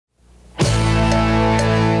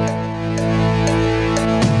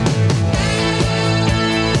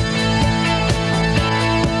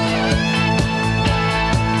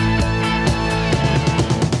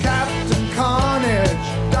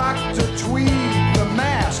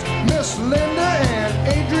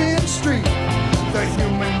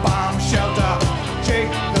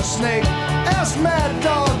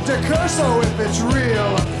so if it's real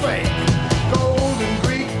or fake. Golden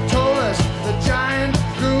Greek told us the giant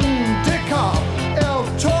goon Dick Hop, El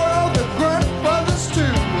Toro, the Grunt Brothers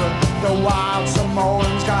too. The wild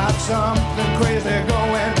Samoans got something crazy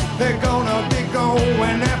going. They're gonna be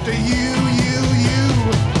going after you.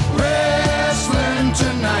 Wrestling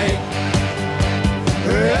tonight.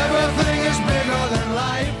 Everything is bigger than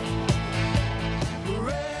life.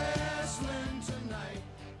 Wrestling tonight.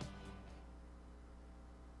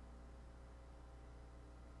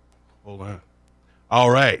 Hold on. All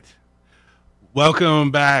right.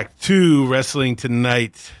 Welcome back to Wrestling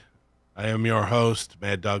Tonight. I am your host,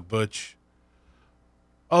 Mad Dog Butch.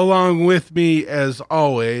 Along with me, as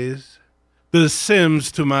always, the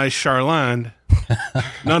Sims to my Charlande,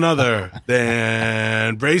 none other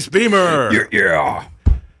than Brace Beemer. Yeah.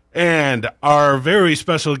 And our very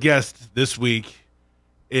special guest this week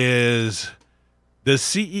is the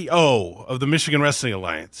CEO of the Michigan Wrestling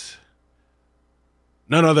Alliance,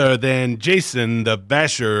 none other than Jason the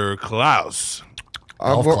Basher Clouse.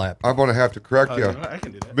 I'm going to have to correct you. I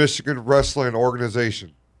can do that. Michigan Wrestling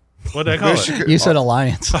Organization. What did I call Michigan, You said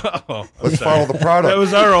Alliance. Oh, let's follow the product. that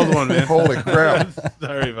was our old one, man. Holy crap.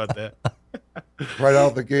 Sorry about that. Right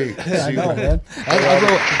out the gate. Yeah, I See know, that? man.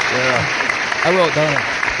 Yeah.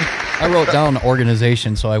 I wrote down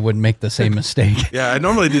organization so I wouldn't make the same mistake. Yeah, I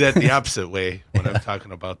normally do that the opposite way when I'm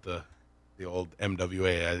talking about the old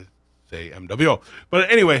MWA. I say MWO.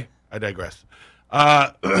 But anyway, I digress.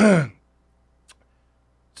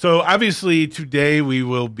 So obviously today we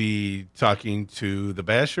will be talking to the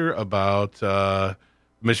Basher about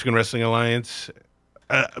Michigan Wrestling Alliance,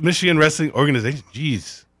 Michigan Wrestling Organization.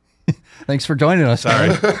 Jeez. Thanks for joining us. Sorry.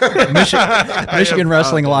 man. Michigan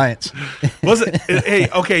Wrestling Alliance. Was it? Hey,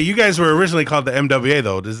 okay, you guys were originally called the MWA,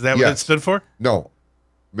 though. Is that what it Yes. stood for? No.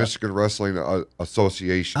 Michigan Wrestling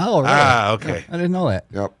Association. Oh, really? Ah, okay. I didn't know that.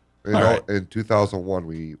 Yep. All right. In 2001,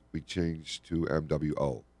 we changed to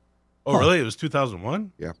MWO. Oh, really? It was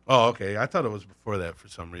 2001? Yeah. Oh, okay. I thought it was before that for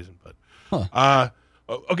some reason. But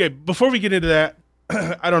okay, before we get into that,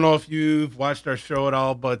 I don't know if you've watched our show at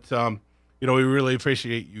all, but we really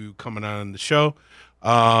appreciate you coming on the show.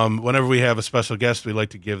 Whenever we have a special guest, we like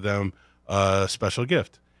to give them a special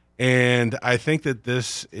gift. And I think that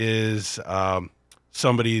this is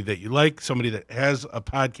somebody that you like, somebody that has a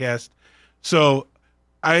podcast. So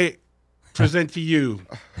I present to you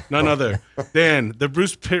none other than the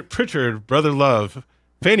Bruce Pritchard Brother Love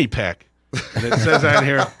fanny pack. And it says on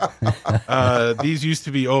here, these used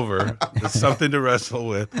to be over. It's something to wrestle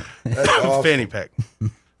with. That's awesome. Fanny pack.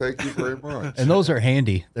 Thank you very much. And those are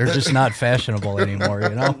handy. They're just not fashionable anymore,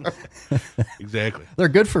 Exactly. They're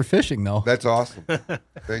good for fishing, though. That's awesome.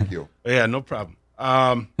 Thank you. Yeah, no problem.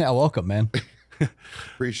 Yeah, welcome, man.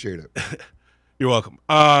 Appreciate it. You're welcome.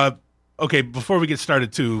 Okay, before we get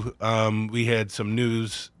started, too, we had some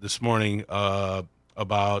news this morning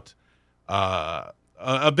about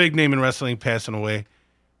a big name in wrestling passing away,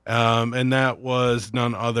 and that was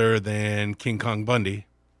none other than King Kong Bundy.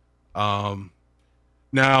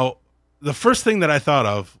 Now, the first thing that I thought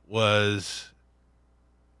of was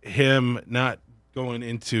him not going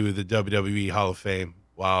into the WWE Hall of Fame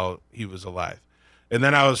while he was alive. And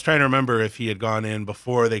then I was trying to remember if he had gone in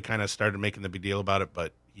before they kind of started making the big deal about it,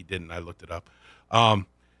 but he didn't. I looked it up. I'm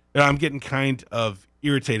getting kind of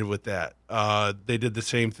irritated with that. They did the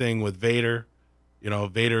same thing with Vader.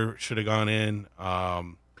 Vader should have gone in.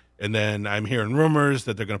 And then I'm hearing rumors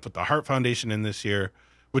that they're going to put the Hart Foundation in this year,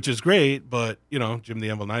 which is great. But, Jim the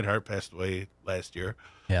Anvil Neidhart passed away last year.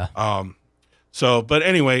 Yeah. But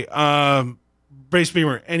anyway, Brace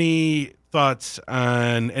Beemer, any thoughts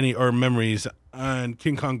on or memories on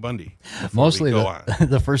King Kong Bundy? Mostly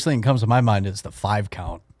the first thing that comes to my mind is the 5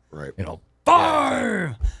 count. Right.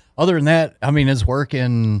 5! Other than that, I mean, his work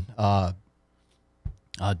in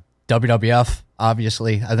WWF,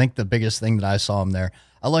 obviously. I think the biggest thing that I saw him there,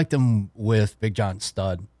 I liked him with Big John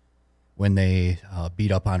Studd when they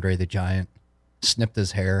beat up Andre the Giant, snipped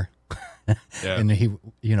his hair. Yeah. And he,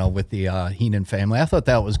 with the Heenan family. I thought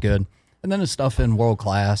that was good. And then his stuff in World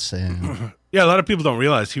Class. And yeah, a lot of people don't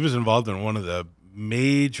realize he was involved in one of the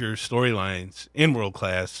major storylines in World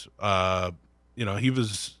Class. He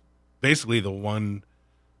was basically the one,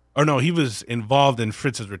 or no, he was involved in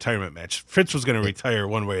Fritz's retirement match. Fritz was going to retire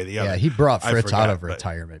one way or the other. yeah, he brought I Fritz out of but-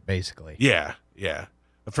 retirement, basically. Yeah, yeah.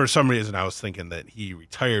 For some reason, I was thinking that he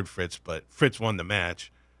retired Fritz, but Fritz won the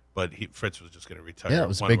match, but Fritz was just going to retire Yeah, it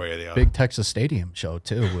was one a way or the other. big Texas Stadium show,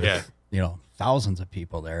 too, with, Yeah. thousands of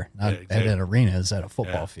people there. Not Yeah, exactly. at an arena, it's at a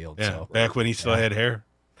football Yeah, field. Yeah, So, back when he still had hair.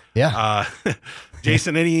 yeah.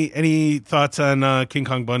 Jason, any thoughts on King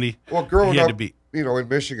Kong Bundy? Well, growing He had up, to be- in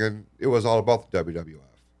Michigan, it was all about the WWF.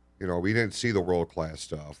 we didn't see the world class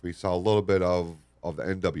stuff. We saw a little bit of the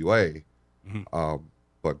NWA.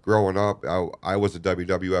 But growing up, I was a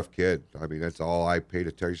WWF kid. I mean, that's all I paid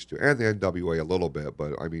attention to, and the NWA a little bit.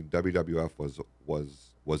 But I mean, WWF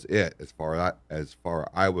was it as far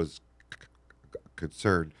I was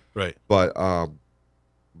concerned. Right. But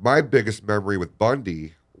my biggest memory with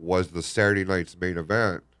Bundy was the Saturday night's main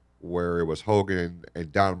event where it was Hogan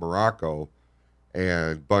and Don Morocco,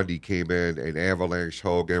 and Bundy came in and avalanched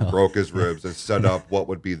Hogan, broke his ribs, and set up what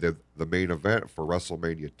would be the main event for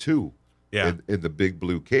WrestleMania 2. Yeah. In the big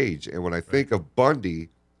blue cage. And when I think of Bundy,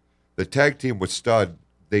 the tag team with Stud,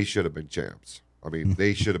 they should have been champs. I mean,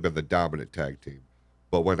 they should have been the dominant tag team.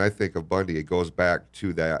 But when I think of Bundy, it goes back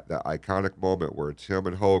to that iconic moment where it's him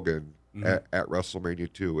and Hogan at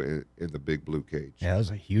WrestleMania 2 in the big blue cage. Yeah, it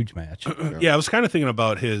was a huge match. Yeah, I was kind of thinking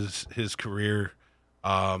about his career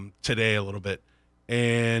today a little bit.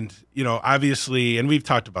 And, obviously, and we've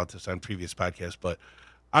talked about this on previous podcasts, but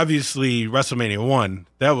obviously, WrestleMania 1,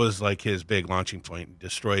 that was like his big launching point.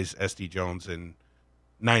 Destroys SD Jones in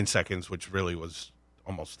 9 seconds, which really was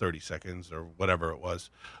almost 30 seconds or whatever it was.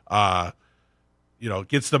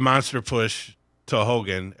 Gets the monster push to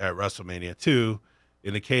Hogan at WrestleMania 2.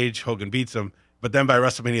 In the cage, Hogan beats him. But then by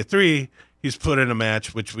WrestleMania 3, he's put in a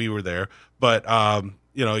match, which we were there. But,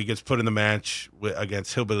 he gets put in the match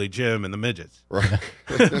against Hillbilly Jim and the Midgets. Right.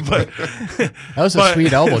 That was a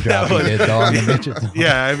sweet elbow drop he did, though, on the Midgets.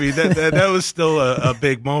 Yeah, I mean, that was still a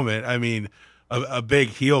big moment. I mean, a big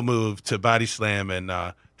heel move to body slam and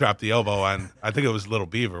drop the elbow on, I think it was Little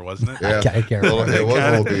Beaver, wasn't it? Yeah, I can't remember. it was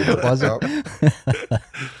Little Beaver. Was it?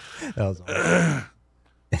 That was awesome.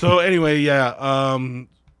 So anyway, yeah.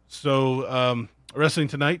 Wrestling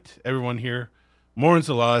tonight, everyone here mourns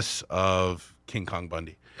the loss of King Kong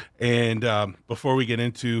Bundy. And before we get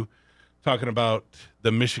into talking about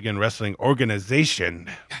the Michigan Wrestling Organization,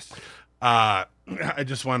 yes. I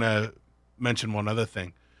just want to mention one other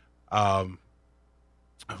thing. I've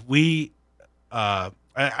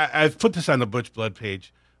put this on the Butch Blood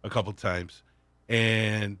page a couple times,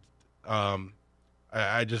 and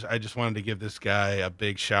I just wanted to give this guy a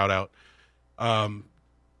big shout out.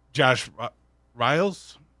 Josh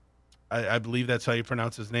Riles, I believe that's how you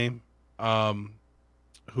pronounce his name.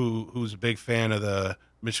 Who's a big fan of the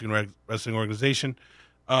Michigan Wrestling Organization.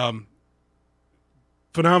 Phenomenal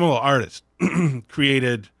artist.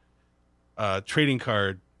 Created trading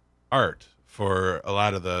card art for a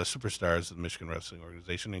lot of the superstars of the Michigan Wrestling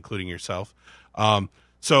Organization, including yourself.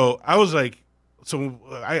 So I was like,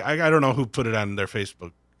 I don't know who put it on their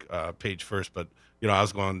Facebook page first, but I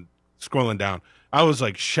was scrolling down. I was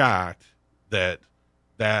like shocked that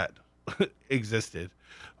existed.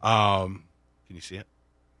 Can you see it?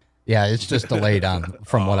 Yeah, it's just delayed on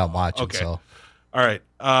from what I'm watching. Okay. So, all right.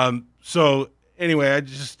 So anyway, I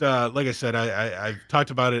just like I said, I've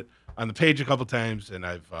talked about it on the page a couple times, and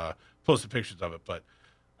I've posted pictures of it. But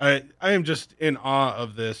I am just in awe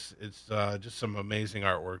of this. It's just some amazing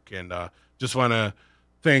artwork, and just want to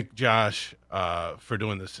thank Josh for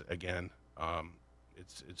doing this again.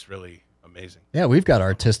 It's really amazing. Yeah, we've got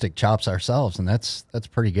artistic chops ourselves, and that's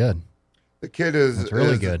pretty good. The kid is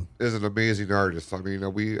really good. Is an amazing artist. I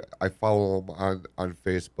mean, I follow him on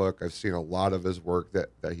Facebook. I've seen a lot of his work that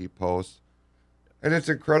he posts, and it's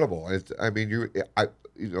incredible.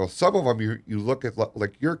 Some of them you look at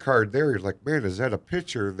like your card there. You're like, man, is that a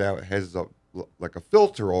picture that has like a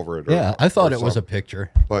filter over it? Yeah, I thought it was a picture,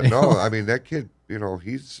 but no. I mean, that kid,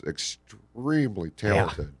 he's extremely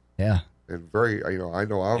talented. Yeah, and very. I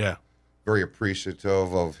know I'm very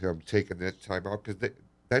appreciative of him taking that time out because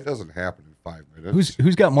that doesn't happen in 5 minutes.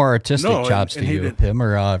 Who's got more artistic chops and to you, him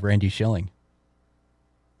or Randy Schilling?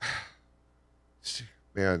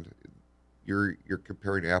 Man, you're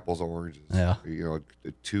comparing apples and oranges. Yeah.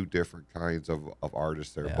 Two different kinds of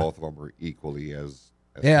artists there. Yeah. Both of them are equally as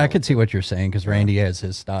I could see what you're saying because Randy has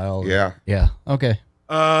his style. Yeah. Yeah. Okay.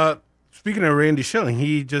 Speaking of Randy Schilling,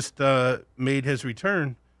 he just made his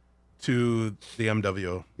return to the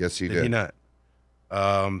MWO. Yes, he did. Did he not?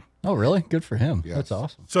 Oh, really? Good for him. Yes. That's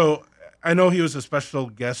awesome. So I know he was a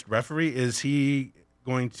special guest referee. Is he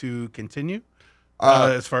going to continue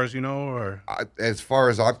as far as you know? Or as far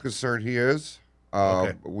as I'm concerned, he is.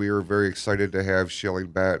 Okay. We are very excited to have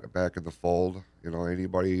Schilling back in the fold.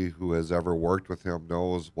 Anybody who has ever worked with him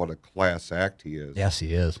knows what a class act he is. Yes,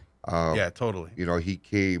 he is. Yeah, totally. He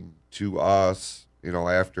came to us,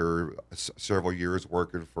 after several years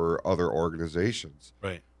working for other organizations.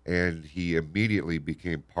 Right. And he immediately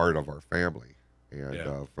became part of our family.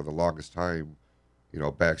 And for the longest time,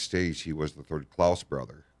 backstage, he was the third Clouse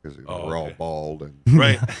brother. because Oh, we're all okay. bald and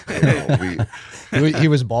Right. He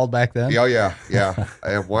was bald back then. yeah.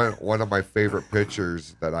 And one of my favorite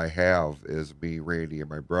pictures that I have is me, Randy, and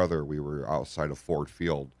my brother. We were outside of Ford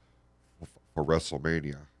Field for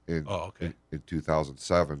WrestleMania in Oh, okay. in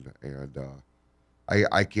 2007, and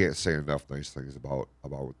I can't say enough nice things about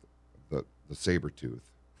the Sabretooth.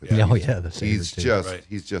 Yeah. Oh yeah, the He's Sabretooth. just Right.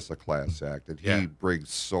 he's just a class act, and Yeah. he brings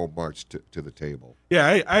so much to the table.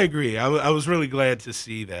 Yeah, I agree. I was really glad to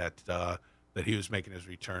see that that he was making his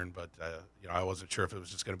return, but I wasn't sure if it was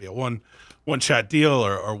just going to be a one shot deal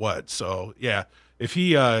or what. So yeah, if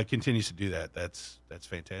he continues to do that, that's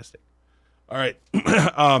fantastic. All right.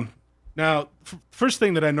 Now, first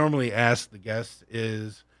thing that I normally ask the guests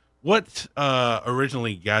is, what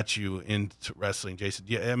originally got you into wrestling, Jason?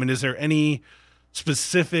 Is there any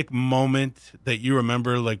specific moment that you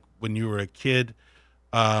remember, like when you were a kid?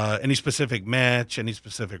 Any specific match, any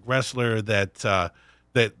specific wrestler that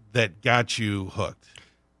that got you hooked?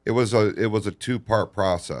 It was a 2-part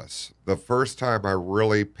process. The first time I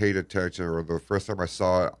really paid attention, or the first time I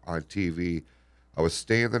saw it on TV, I was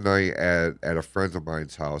staying the night at a friend of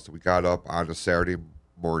mine's house. We got up on a Saturday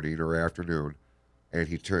morning or afternoon, and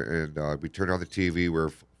we turned on the TV. We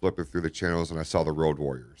were flipping through the channels, and I saw the Road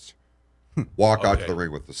Warriors walk out to Okay. the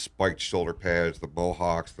ring with the spiked shoulder pads, the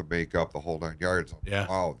mohawks, the makeup, the whole 9 yards. Yeah.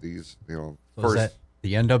 Wow, these So was first that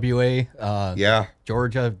the NWA yeah.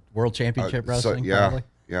 Georgia World Championship Wrestling? Probably?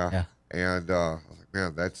 Yeah. And I was like,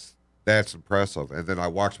 man, that's impressive. And then I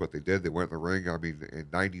watched what they did. They went in the ring. I mean, in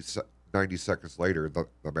 90 seconds later, the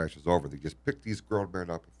match was over. They just picked these grown men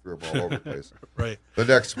up and threw them all over the place. Right. The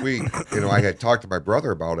next week, I had talked to my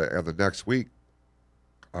brother about it, and the next week,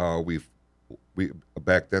 we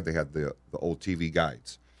back then they had the old TV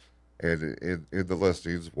guides, and in the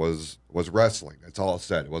listings was wrestling. That's all it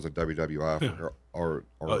said. It wasn't WWF or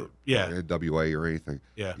yeah. NWA or anything.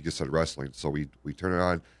 Yeah. You just said wrestling. So we turn it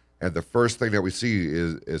on, and the first thing that we see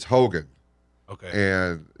is Hogan. Okay.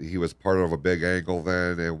 And he was part of a big angle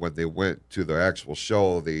then. And when they went to the actual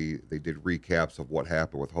show, they did recaps of what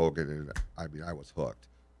happened with Hogan, and I was hooked.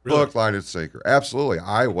 Really? Hook, line, and sinker. Absolutely,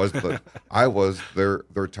 I was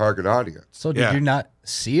their target audience. So did Yeah. you not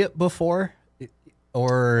see it before,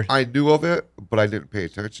 or? I knew of it, but I didn't pay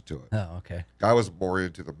attention to it. Oh, okay. I was more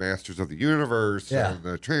into the Masters of the Universe Yeah. and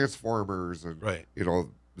the Transformers and Right. the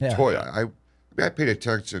Yeah. toy. I paid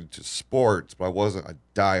attention to sports, but I wasn't a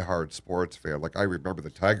diehard sports fan. Like I remember the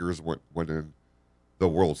Tigers went in the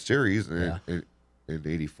World Series in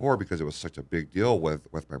 '84 because it was such a big deal with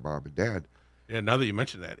my mom and dad. Yeah, now that you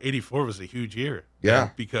mentioned that, 84 was a huge year.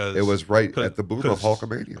 Yeah, because it was right at the boom of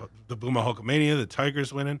Hulkamania. The boom of Hulkamania, the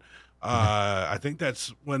Tigers winning. I think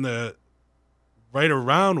that's when right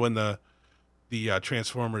around when the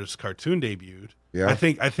Transformers cartoon debuted. Yeah. I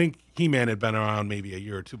think He-Man had been around maybe a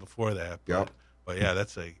year or two before that. But, Yep. but yeah,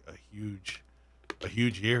 that's a huge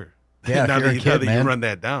year. Yeah, if now you're a that kid, you man. run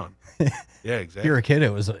that down. Yeah, If exactly. you're a kid,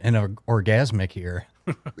 it was an orgasmic year.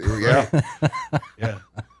 Yeah, Yeah.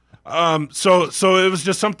 So it was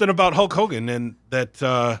just something about Hulk Hogan and that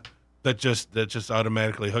just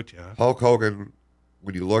automatically hooked you. Huh? Hulk Hogan.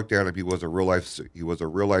 When you looked at him, he was a real life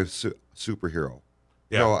superhero.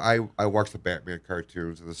 Yeah. I watched the Batman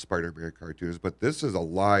cartoons and the Spider-Man cartoons, but this is a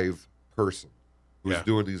live person who's Yeah.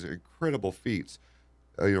 doing these incredible feats.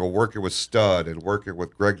 Working with Stud and working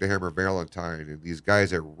with Greg the Hammer Valentine and these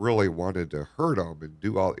guys that really wanted to hurt him and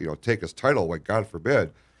do all, take his title away, God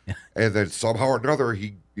forbid. And then somehow or another,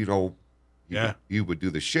 he would do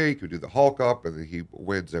the shake, he would do the Hulk up, and then he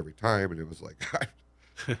wins every time. And it was like,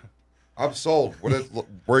 I'm sold.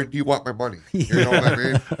 Where do you want my money? You know what I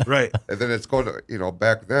mean? Right. And then it's going to,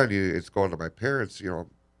 back then, it's going to my parents,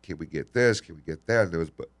 can we get this? Can we get that? And it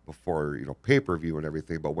was before, pay-per-view and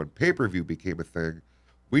everything. But when pay-per-view became a thing,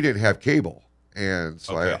 we didn't have cable. And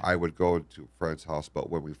so Okay. I would go to a friend's house. But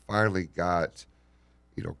when we finally got,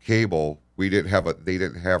 cable, they didn't have,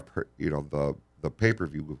 the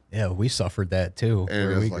pay-per-view. Yeah, we suffered that too And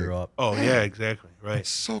where it's we like- grew up. Oh yeah, exactly. Right. It's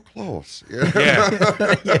so close.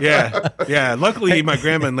 Yeah. Luckily, my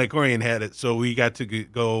grandma in Lake Orion had it, so we got to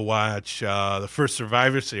go watch the first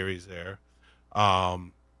Survivor series there.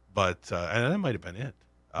 And that might have been it.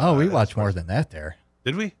 We as watched far more as- than that there.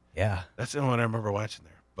 Did we? Yeah, That's the only one I remember watching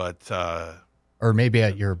there. But or maybe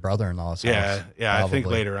at your brother-in-law's house. yeah. I think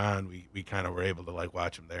probably. later on we kind of were able to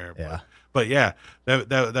watch them there. Yeah. But yeah, that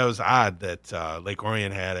was odd that Lake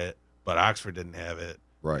Orion had it, but Oxford didn't have it.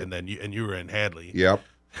 Right. And then you were in Hadley. Yep.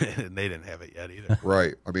 And they didn't have it yet either.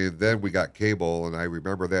 Right. I mean, then we got cable, and I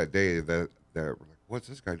remember that day that we're like, what's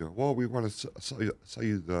this guy doing? Well, we want to sell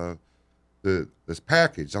you this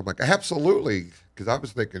package. I'm like, absolutely, because I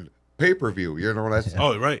was thinking pay-per-view. You know, that's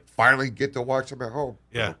Oh, right. finally get to watch them at home.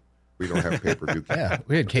 Yeah. No, we don't have pay-per-view. Yeah,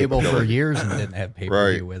 we had cable for years and didn't have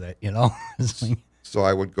pay-per-view with it, you know? It's like, So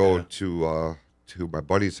I would go to my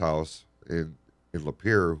buddy's house in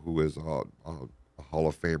Lapeer, who is a Hall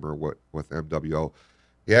of Famer with MWO.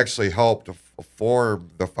 He actually helped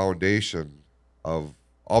form the foundation of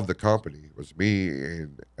the company. It was me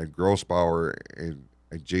and Grossbauer and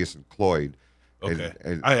Jason Cloyd. Okay.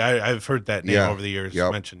 And I've heard that name over the years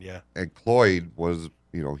yep. mentioned, yeah. And Cloyd was,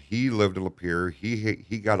 you know, he lived in Lapeer.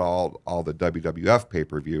 He got all the WWF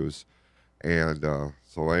pay-per-views. And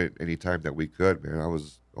so anytime that we could, man, I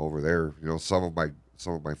was over there. You know, some of my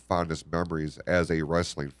fondest memories as a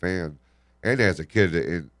wrestling fan and as a kid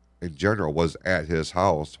in general was at his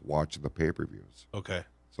house watching the pay-per-views. Okay.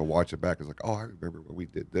 So watching back is like, oh, I remember when we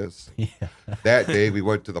did this. yeah. That day we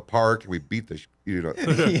went to the park and we beat the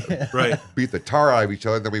Right. beat the tar out of each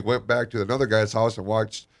other. And then we went back to another guy's house and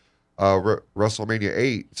watched WrestleMania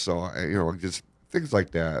 8. So you know, just things like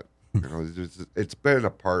that. You know, it's been a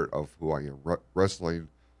part of who I am. Wrestling,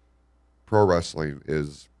 pro wrestling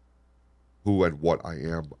is who and what I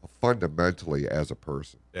am fundamentally as a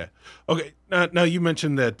person. Yeah. Okay. Now you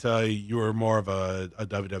mentioned that you were more of a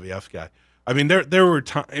WWF guy. I mean, there were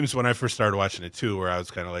times when I first started watching it too, where I was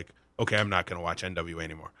kind of like, okay, I'm not going to watch NWA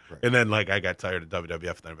anymore. Right. And then like I got tired of WWF,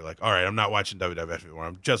 and then I'd be like, all right, I'm not watching WWF anymore.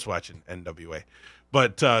 I'm just watching NWA.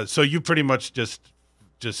 But so you pretty much just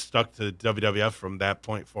stuck to WWF from that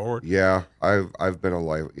point forward. Yeah, I've been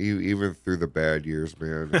alive even through the bad years,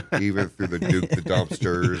 man. Even through the Duke the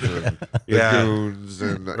Dumpsters and the Goons,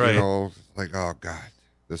 and right. you know, like, oh God,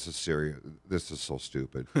 this is serious. This is so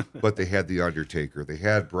stupid. But they had the Undertaker, they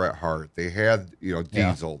had Bret Hart, they had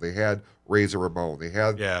Diesel, they had Razor Ramon, they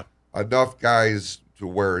had enough guys to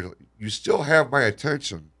where you still have my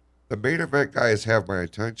attention. The main event guys have my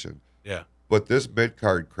attention. Yeah. But this mid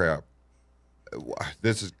card crap.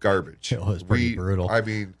 This is garbage. It was pretty brutal. I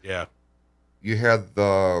mean, yeah, you had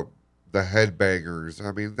the headbangers.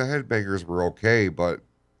 I mean, the headbangers were okay, but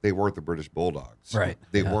they weren't the British Bulldogs. Right.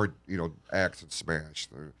 They weren't, Axe and Smash.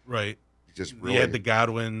 Right. Just really. You had the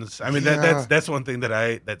Godwins. I mean, that's one thing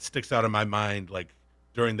that sticks out in my mind. Like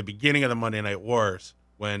during the beginning of the Monday Night Wars,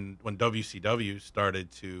 when WCW started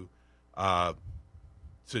to go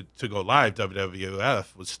live,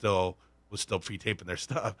 WWF was still pre-taping their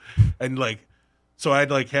stuff, and like. So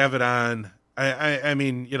I'd like have it on. I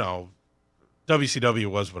mean, WCW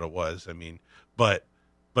was what it was. I mean, but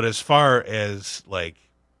as far as like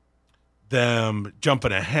them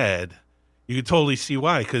jumping ahead, you could totally see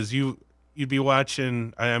why. Because you'd be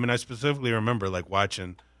watching. I mean, I specifically remember like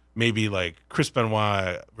watching maybe like Chris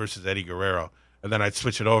Benoit versus Eddie Guerrero, and then I'd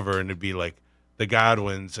switch it over and it'd be like the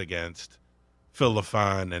Godwins against Phil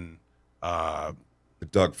LaFon and.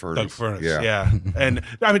 Doug Furnace. Yeah. And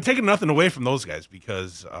I mean, taking nothing away from those guys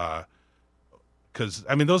because I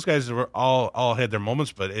mean, those guys were all had their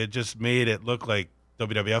moments, but it just made it look like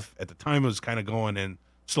WWF at the time was kind of going in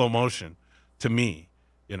slow motion to me,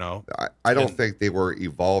 I don't think they were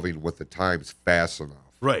evolving with the times fast enough.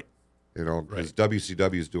 Right. Because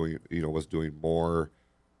WCW was doing more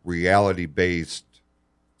reality-based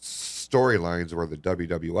storylines where the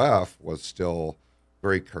WWF was still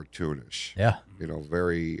very cartoonish. Yeah.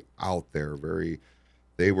 Very out there,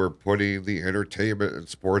 they were putting the entertainment and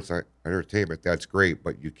sports entertainment. That's great,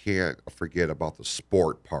 but you can't forget about the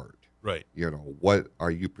sport part. Right. What are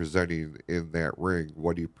you presenting in that ring?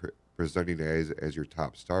 What are you presenting as your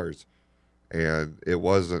top stars? And it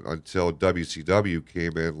wasn't until WCW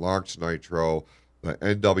came in, launched Nitro, the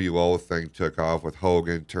NWO thing took off with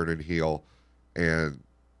Hogan turning heel, and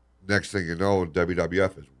next thing you know,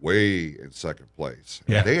 WWF is way in second place.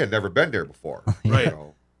 Yeah. They had never been there before. Right.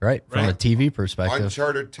 Right. From a TV perspective.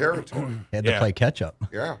 Uncharted territory. Had to play catch up.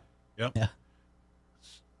 Yeah. Yep. Yeah.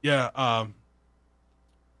 Yeah.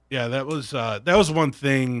 Yeah. That was one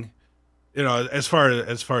thing, as far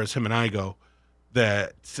as him and I go,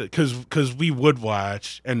 that because we would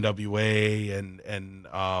watch NWA and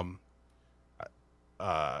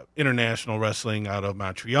international wrestling out of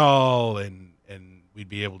Montreal and we'd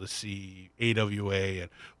be able to see AWA and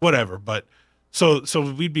whatever. But so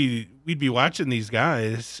we'd be watching these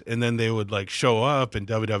guys, and then they would like show up in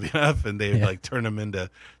WWF, and they would like turn them into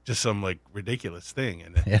just some like ridiculous thing.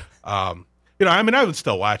 And I mean, I would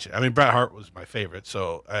still watch it. I mean, Bret Hart was my favorite.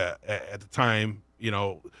 So at the time,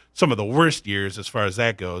 some of the worst years as far as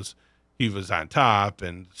that goes, he was on top,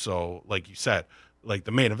 and so like you said, like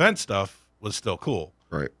the main event stuff was still cool.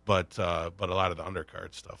 Right. But a lot of the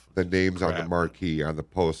undercard stuff. The names on the marquee, on the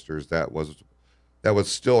posters, that was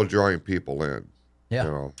still drawing people in.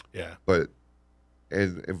 Yeah. Yeah. But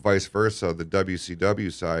and vice versa, the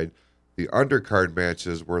WCW side, The undercard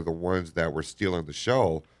matches were the ones that were stealing the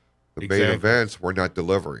show. The main Exactly. events were not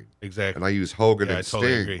delivering. Exactly. And I use Hogan Yeah, I and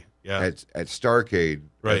totally Sting agree. Yeah. at Starrcade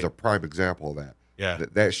Right. as a prime example of that. Yeah.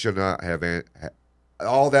 That should not have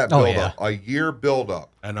all that Oh, build yeah. up, a year build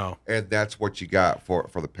up, I know. and that's what you got for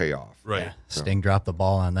the payoff. Right. Yeah, Sting dropped the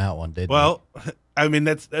ball on that one, didn't Well, I mean,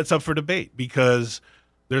 that's up for debate because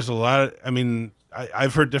there's a lot of, I mean,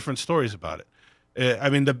 I've heard different stories about it. I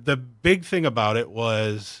mean, the big thing about it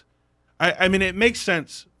was, I mean, it makes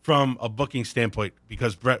sense from a booking standpoint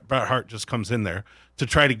because Bret Hart just comes in there to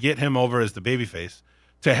try to get him over as the babyface,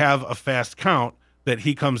 to have a fast count that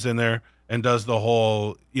he comes in there and does the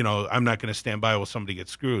whole, you know, I'm not going to stand by while somebody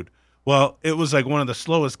gets screwed. Well, it was like one of the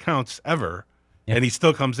slowest counts ever, and he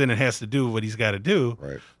still comes in and has to do what he's got to do.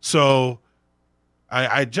 Right. So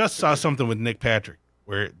I just saw something with Nick Patrick,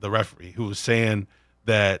 where the referee, who was saying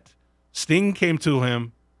that Sting came to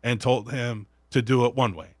him and told him to do it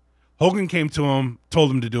one way. Hogan came to him, told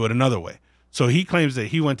him to do it another way. So he claims that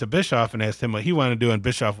he went to Bischoff and asked him what he wanted to do, and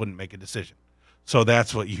Bischoff wouldn't make a decision. So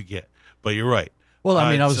that's what you get. But you're right. Well,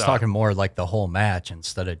 I mean, I was it's, talking more like the whole match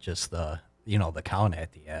instead of just the, you know, the count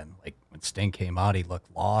at the end. Like when Sting came out, he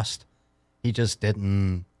looked lost. He just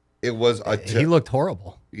didn't. It was He looked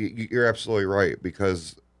horrible. You're absolutely right,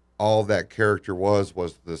 because all that character was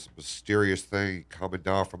this mysterious thing coming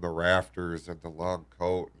down from the rafters and the long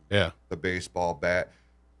coat, and Yeah. the baseball bat.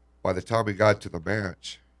 By the time we got to the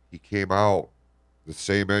match, he came out the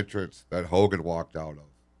same entrance that Hogan walked out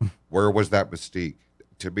of. Where was that mystique?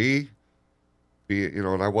 To me,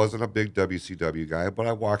 and I wasn't a big WCW guy, but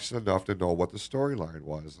I watched enough to know what the storyline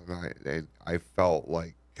was, and I felt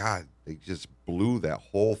like, God, they just blew that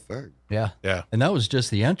whole thing. Yeah. Yeah. And that was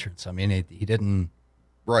just the entrance. I mean, he didn't.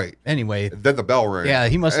 Right. Anyway. Then the bell rang. Yeah,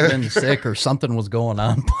 he must have been sick or something was going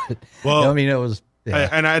on. But Well, I mean, it was. Yeah.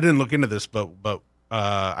 and I didn't look into this, but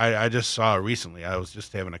I just saw recently. I was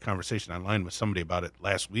just having a conversation online with somebody about it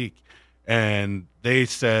last week, and they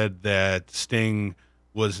said that Sting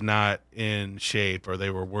was not in shape, or they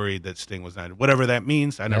were worried that Sting was not. Whatever that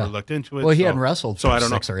means, I never looked into it. Well, he hadn't wrestled so for I don't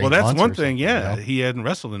 6 know. or 8 Well, that's months one or thing. something, Yeah, you know? he hadn't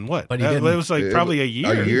wrestled in what? But he it didn't- was like probably a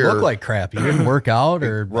year. He looked like crap. He didn't work out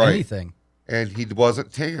or Right. anything. And he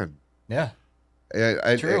wasn't tan. Yeah.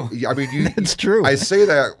 And, True. I mean, It's true. I say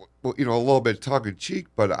that, a little bit tongue in cheek,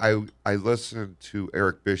 but I listened to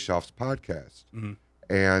Eric Bischoff's podcast, Mhm.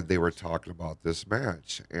 and they were talking about this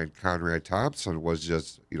match, and Conrad Thompson was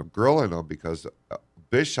just grilling him because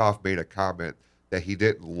Bischoff made a comment that he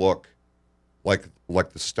didn't look like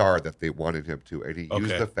the star that they wanted him to, and he used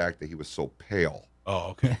Okay. the fact that he was so pale. Oh,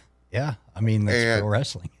 okay. Yeah. I mean, that's And- pro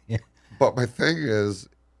wrestling. Yeah. But my thing is,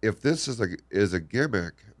 if this is a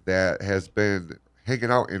gimmick that has been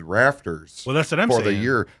hanging out in rafters Well, that's what I'm for saying. the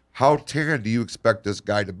year, how tan do you expect this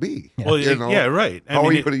guy to be? Well, yeah, right. I How are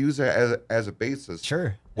mean, you going to use that as a basis?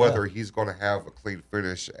 Sure. Whether he's going to have a clean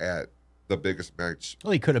finish at the biggest match,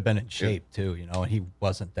 Well, he could have been in shape too, and he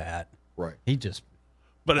wasn't that. right? He just.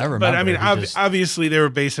 But I I remember, mean, he just- obviously they were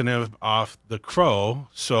basing it off the Crow,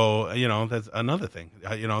 so that's another thing.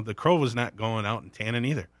 The Crow was not going out and tanning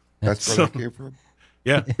either. That's where that came from.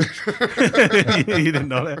 Yeah, you didn't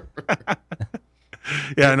know that.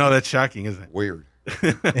 Yeah, I know that's shocking, isn't it? Weird.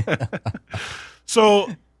 So,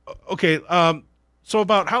 okay, so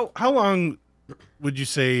about how long would you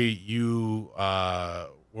say you were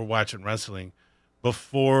watching wrestling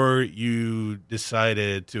before you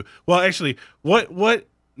decided to? Well, actually, what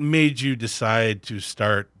made you decide to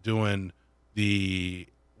start doing the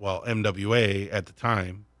MWA at the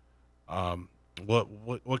time?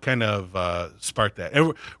 What kind of sparked that?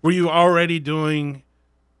 And were you already doing?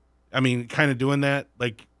 I mean, kind of doing that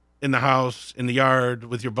like in the house, in the yard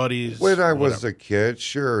with your buddies? When I or was whatever? a kid,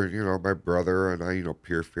 sure, my brother and I,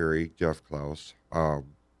 Pier Fury, Jeff Clouse,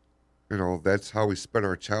 that's how we spent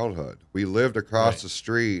our childhood. We lived across Right. the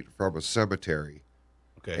street from a cemetery,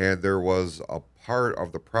 Okay. and there was a part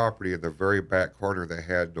of the property in the very back corner that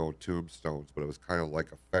had no tombstones, but it was kind of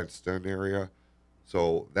like a fenced-in area.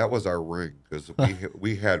 So that was our ring because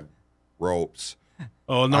we had ropes.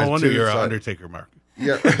 Oh, no on wonder two you're an sides. Undertaker, Mark.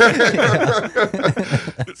 Yeah.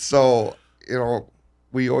 So,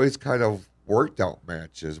 we always kind of worked out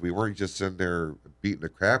matches. We weren't just in there beating the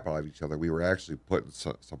crap out of each other. We were actually putting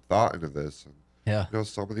some thought into this. And, Yeah.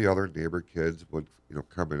 some of the other neighbor kids would,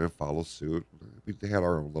 come in and follow suit. They had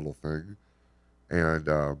our own little thing.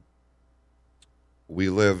 And we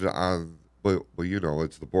lived on,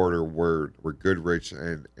 it's the border where Goodrich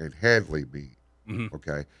and Hadley meet. Mhm.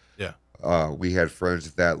 Okay. Yeah. We had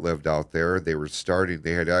friends that lived out there. They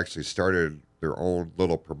had actually started their own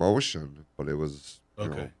little promotion, but it was,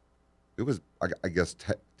 Okay. it was, I guess,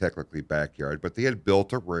 technically backyard, but they had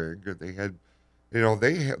built a ring, and they had,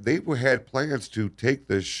 they had plans to take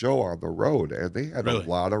this show on the road, and they had Really? a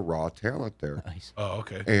lot of raw talent there. Nice. Oh,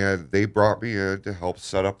 okay. And they brought me in to help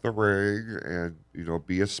set up the ring and,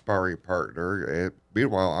 be a sparring partner. And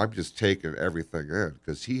meanwhile, I'm just taking everything in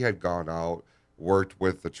because he had gone out, worked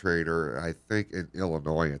with the trainer, I think in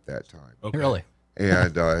Illinois at that time. Okay. Really?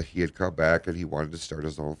 And he had come back and he wanted to start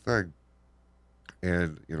his own thing.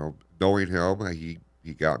 And, knowing him,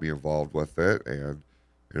 he got me involved with it. And,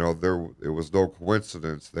 it was no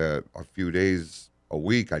coincidence that a few days a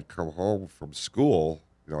week I'd come home from school,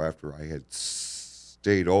 after I had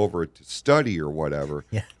stayed over to study or whatever.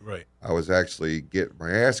 Yeah. Right. I was actually getting my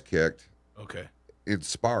ass kicked Okay. in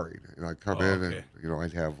sparring. And I'd come Oh, in okay. and,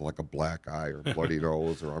 I'd have like a black eye or bloody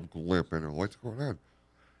nose or I'm limping and what's going on?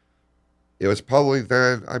 It was probably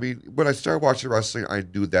then, when I started watching wrestling, I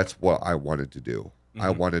knew that's what I wanted to do. I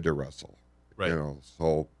Mhm. wanted to wrestle. Right.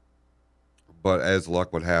 So, but as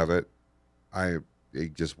luck would have it,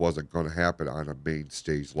 it just wasn't going to happen on a main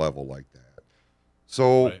stage level like that.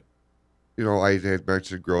 So, Right. I had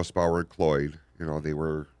mentioned Grossbauer and Cloyd. They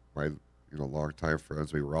were my, longtime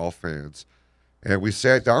friends. We were all fans. And we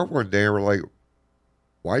sat down one day and we're like,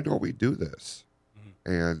 why don't we do this?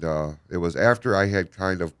 And it was after I had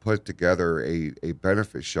kind of put together a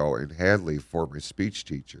benefit show in Hadley for my speech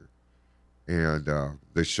teacher. And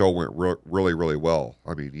the show went really, really well.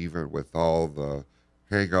 Even with all the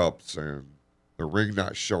hang-ups and the ring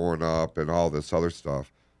not showing up and all this other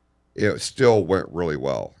stuff, it still went really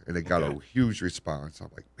well. And it got a huge response. I'm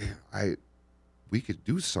like, man, we could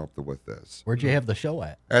do something with this. Where'd you have the show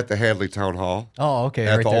at? At the Hadley Town Hall. Oh, okay.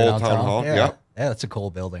 At right the there old downtown. town hall. Yeah. Yep. Yeah, that's a cool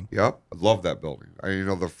building. Yep. I love that building.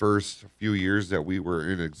 The first few years that we were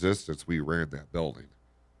in existence, we ran that building.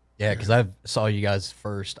 Yeah, because I saw you guys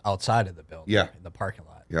first outside of the building. Yeah. In the parking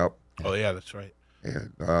lot. Yep. Oh, yeah, that's right.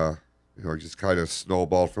 And, it just kind of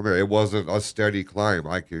snowballed from there. It wasn't a steady climb.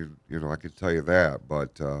 I can tell you that.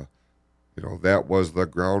 But, that was the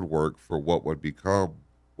groundwork for what would become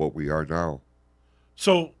what we are now.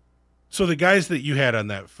 So the guys that you had on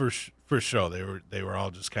that first show, they were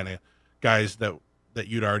all just kind of guys that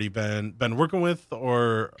you'd already been working with,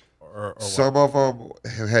 or Some of them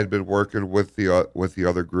had been working with the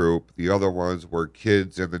other group. The other ones were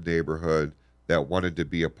kids in the neighborhood that wanted to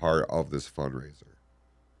be a part of this fundraiser,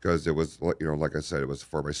 because it was, like I said, it was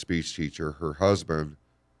for my speech teacher. Her husband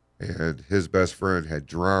and his best friend had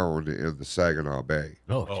drowned in the Saginaw Bay,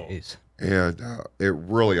 Oh, jeez. and it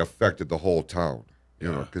really affected the whole town.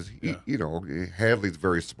 Yeah, Because yeah. Hadley's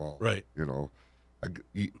very small. Right.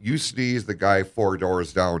 You sneeze, the guy 4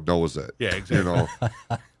 doors down knows it. Yeah, exactly.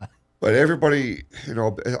 But everybody,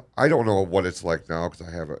 I don't know what it's like now because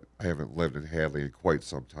I haven't lived in Hadley in quite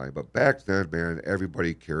some time. But back then, man,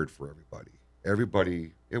 everybody cared for everybody.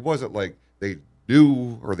 Everybody, it wasn't like they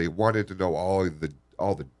knew or they wanted to know all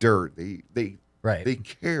the dirt. They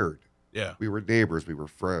cared. Yeah. We were neighbors. We were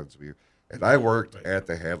friends. And I worked at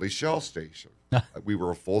the Hadley Shell Station. We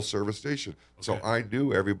were a full service station. So Okay. I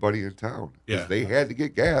knew everybody in town. 'Cause Yeah. they had to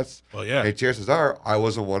get gas. Well, yeah. And chances are I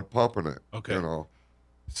was the one pumping it. Okay.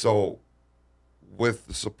 So with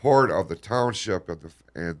the support of the township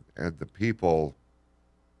and the people,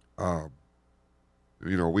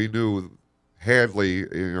 we knew Hadley,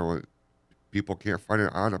 people can't find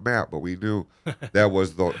it on a map, but we knew that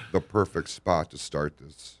was the perfect spot to start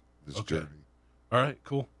this Okay. journey. All right,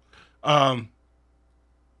 cool.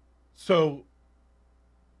 So,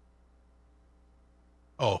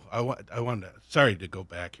 I wanted to, sorry to go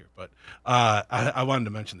back here, but I wanted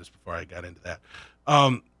to mention this before I got into that.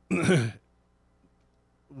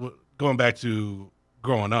 Going back to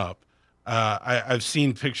growing up, I've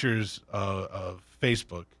seen pictures of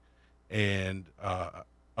Facebook and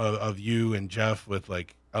of you and Jeff with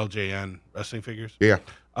like LJN wrestling figures. Yeah.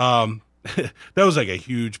 That was like a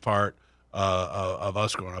huge part of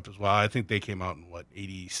us growing up as well. I think they came out in what,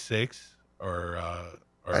 86 or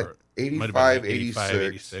 85,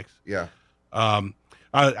 86. Yeah.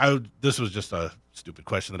 This was just a stupid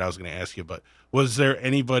question that I was going to ask you, but was there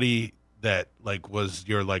anybody that like was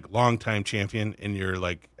your like longtime champion in your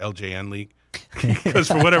like LJN league? Because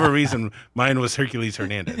for whatever reason, mine was Hercules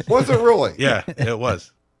Hernandez. Was it really? Yeah, it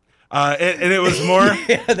was. And it was more.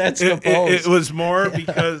 Yeah, that's the it was more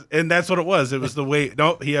because, and that's what it was. It was the way.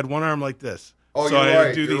 No, he had one arm like this. Oh, so you're I had to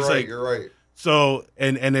right. do You're these, right. like, You're right. So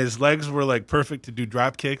and his legs were like perfect to do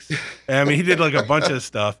drop kicks. And, I mean, he did like a bunch of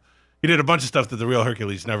stuff. He did a bunch of stuff that the real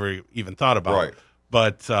Hercules never even thought about. Right.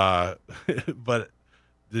 But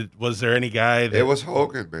was there any guy that It was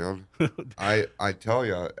Hogan, man. I tell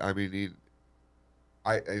you, I mean,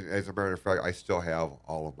 as a matter of fact, I still have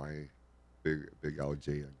all of my big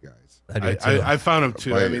LJN guys. I do too. I found them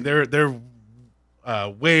too. I mean, they're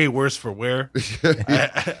way worse for wear.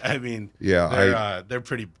 I mean, yeah, they're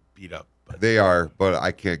pretty beat up. But. They are, but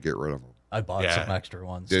I can't get rid of them. I bought some extra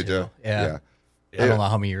ones. Did too. you? Yeah. I don't know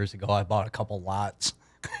how many years ago I bought a couple lots.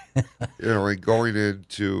 And going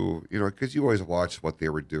into, because you always watch what they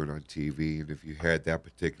were doing on TV, and if you had that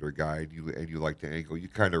particular guy and you like the angle, you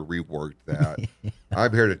kind of reworked that.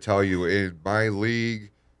 I'm here to tell you, in my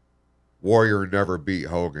league, Warrior never beat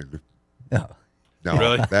Hogan. No,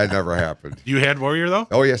 really? That never happened. You had Warrior though?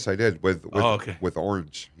 Oh yes, I did with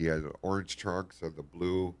orange. He had orange trunks and the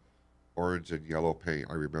blue, orange, and yellow paint.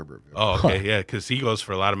 I remember him. Oh, okay, yeah, because he goes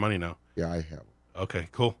for a lot of money now. Yeah, I have him. Okay,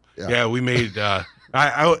 cool. Yeah, we made.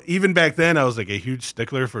 I even back then I was like a huge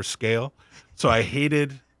stickler for scale, so I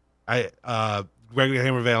hated Gregory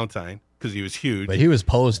Hammer Valentine because he was huge. But he was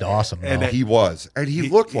posed awesome. And he was, and he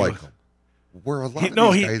looked like him. Where a lot of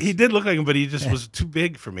these guys... he did look like him, but he just was too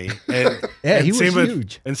big for me. And, he was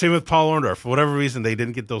huge. And same with Paul Orndorff. For whatever reason, they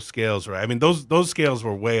didn't get those scales right. I mean, those scales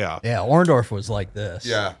were way off. Yeah, Orndorff was like this.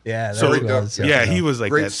 Yeah. So he was like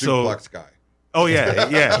great that. suplex guy. Oh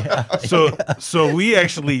yeah. So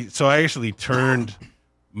I actually turned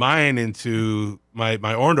mine into my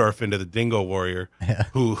Orndorff into the Dingo Warrior,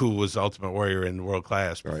 who was Ultimate Warrior in World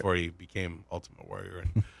Class before he became Ultimate Warrior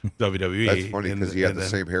in WWE. That's funny because he had the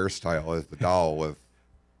same hairstyle as the doll with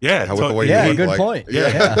good point.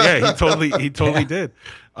 Yeah, he totally did.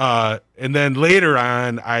 And then later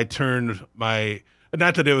on, I turned my,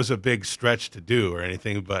 not that it was a big stretch to do or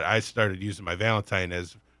anything, but I started using my Valentine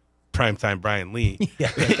as primetime Brian Lee.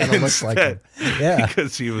 Yeah, it kind of looks like him. Yeah,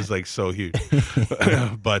 because he was like so huge.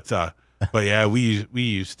 But yeah, we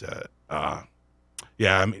used to. I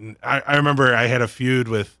mean, I remember I had a feud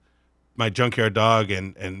with my Junkyard Dog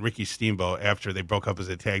and Ricky Steamboat after they broke up as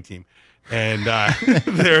a tag team, and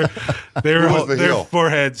their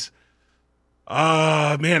foreheads.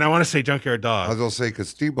 Man, I want to say Junkyard Dog. I was gonna say because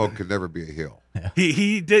Steamboat could never be a heel. Yeah.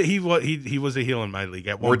 He was a heel in my league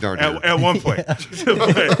at one point.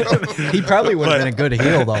 He probably would have been a good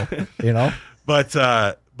heel though,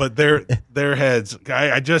 But their heads.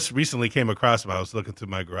 I just recently came across them. I was looking through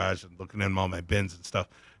my garage and looking in all my bins and stuff,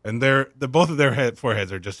 and both of their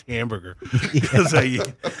foreheads are just hamburger because I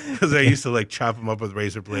used to like chop them up with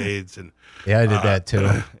razor blades and I did that too.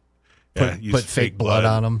 Put fake blood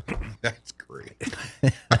on them. That's great.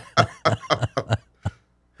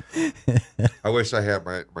 I wish I had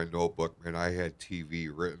my notebook, man. I had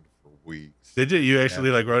TV written for weeks. Did you? You actually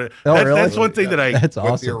like wrote it? Oh, really? That's one thing that That's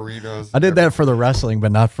awesome. The arenas. I did that for the wrestling,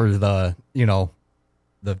 but not for the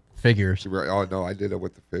the figures. Oh no, I did it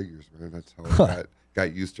with the figures, man. That's how I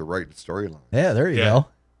got used to writing storylines. Yeah, there you go.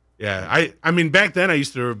 Yeah, I mean back then I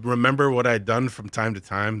used to remember what I'd done from time to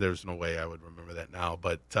time. There's no way I would remember that now,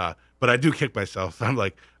 but I do kick myself. I'm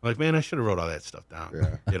like, man, I should have wrote all that stuff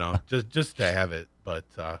down. Yeah. Just to have it. But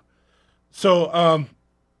so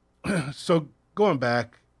going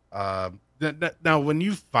back, now when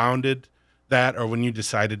you founded that, or when you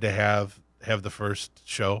decided to have the first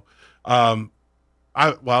show,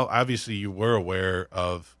 obviously you were aware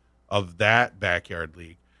of that backyard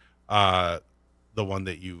league, the one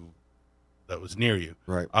that was near you,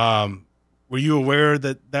 right? Were you aware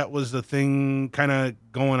that was the thing kind of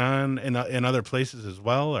going on in other places as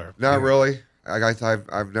well, or not really?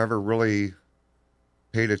 I've never really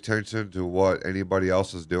paid attention to what anybody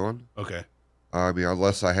else is doing. Okay. I mean,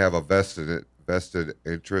 unless I have a vested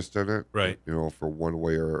interest in it, right? For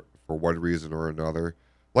one reason or another.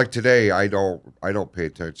 Like today, I don't pay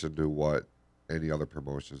attention to what any other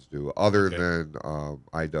promotions do, other than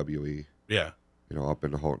IWE. Yeah. Up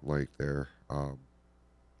in the Houghton Lake there.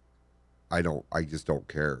 I just don't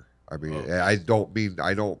care. I mean, I don't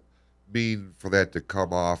mean for that to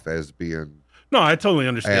come off as being no, I totally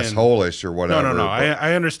understand. Asshole-ish or whatever. No.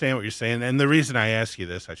 I understand what you're saying. And the reason I ask you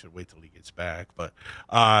this, I should wait till he gets back. But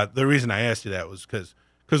the reason I asked you that was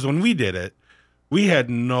because when we did it, we had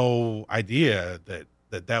no idea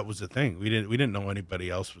that was the thing. We didn't know anybody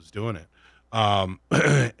else was doing it.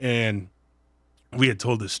 And we had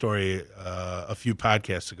told this story a few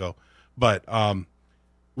podcasts ago, but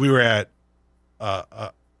we were at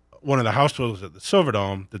one of the house shows at the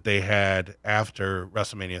Silverdome that they had after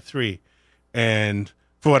WrestleMania 3. And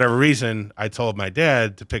for whatever reason, I told my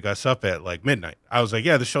dad to pick us up at like midnight. I was like,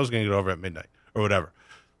 yeah, the show's going to get over at midnight or whatever.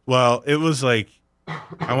 Well, it was like,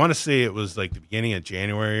 I want to say it was like the beginning of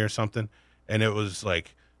January or something. And it was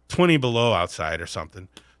like 20 below outside or something.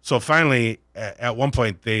 So finally, at one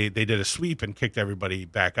point, they did a sweep and kicked everybody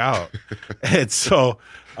back out. And so,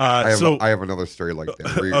 I have another story like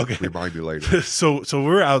that. Remind me later. So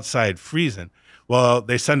we're outside freezing. Well,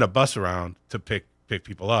 they send a bus around to pick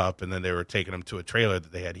people up, and then they were taking them to a trailer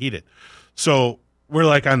that they had heated. So we're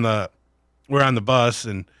like on the bus,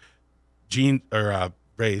 and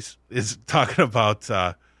Race is talking about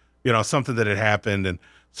something that had happened, and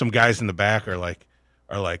some guys in the back are like,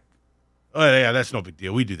 oh yeah, that's no big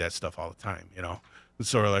deal. We do that stuff all the time, And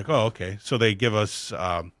so we're like, oh, okay. So they give us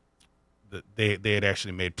they had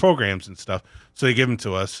actually made programs and stuff, so they give them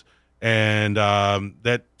to us, and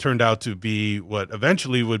that turned out to be what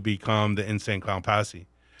eventually would become the Insane Clown Posse.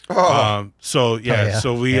 So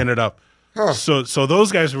we ended up. So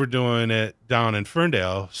those guys were doing it down in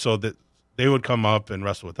Ferndale, so that they would come up and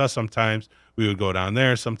wrestle with us sometimes. We would go down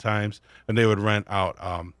there sometimes, and they would rent out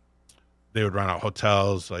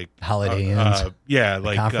hotels, like Holiday Inns.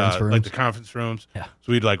 Like the conference rooms. Yeah.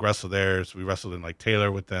 So we'd like wrestle there. So we wrestled in like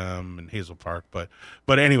Taylor with them and Hazel Park. But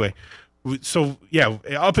anyway,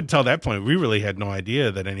 up until that point, we really had no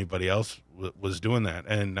idea that anybody else was doing that.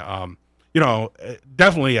 And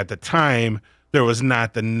definitely at the time, there was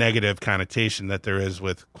not the negative connotation that there is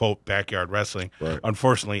with, quote, backyard wrestling. Right.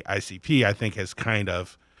 Unfortunately, ICP, I think, has kind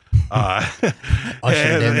of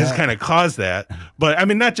has kind of caused that. But I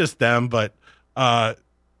mean, not just them, but I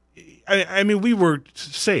mean, we were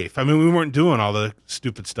safe. I mean, we weren't doing all the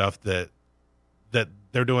stupid stuff that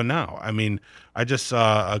they're doing now. I mean, I just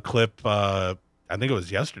saw a clip, I think it was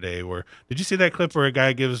yesterday, did you see that clip where a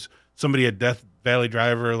guy gives somebody a Death Valley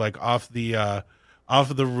driver, like off of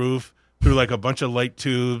the roof through like a bunch of light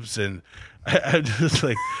tubes, and I just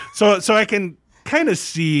like, so I can kind of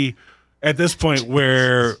see at this point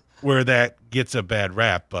where that gets a bad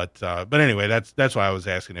rap, but anyway, that's why I was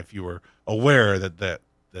asking if you were aware that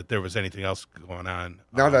there was anything else going on.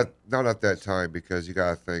 Not at that time, because you got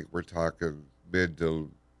to think we're talking mid to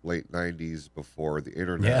late 90s before the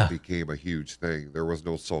internet became a huge thing. There was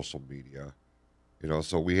no social media.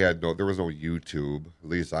 So there was no YouTube. At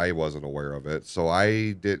least I wasn't aware of it. So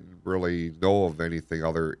I didn't really know of anything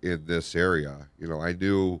other in this area. I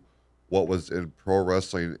knew what was in Pro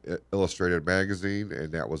Wrestling Illustrated magazine,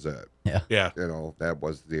 and that was it. Yeah. Yeah. That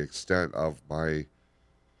was the extent of my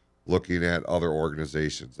looking at other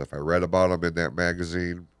organizations. If I read about them in that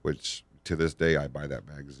magazine, which to this day I buy that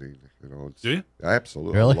magazine. Do you?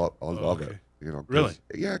 Absolutely. Really? I love it. Really?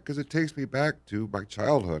 Yeah, because it takes me back to my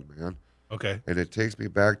childhood, man. Okay. And it takes me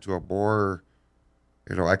back to a more,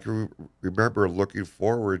 I can remember looking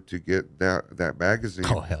forward to get that magazine.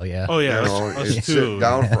 Oh, hell yeah. Oh, yeah. And sit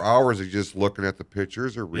down for hours and just looking at the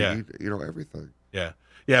pictures or read, everything. Yeah.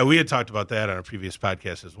 Yeah, we had talked about that on a previous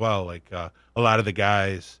podcast as well. Like a lot of the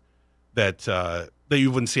guys that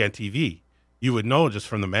you wouldn't see on TV, you would know just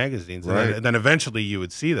from the magazines. Right. And then eventually you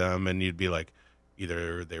would see them and you'd be like,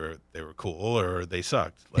 either they were cool or they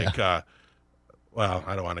sucked. Like, well,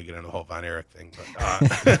 I don't want to get into the whole Von Erich thing,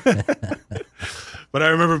 but but I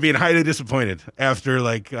remember being highly disappointed after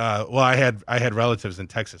I had relatives in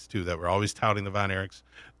Texas too that were always touting the Von Erichs.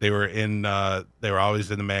 They were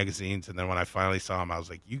always in the magazines, and then when I finally saw them, I was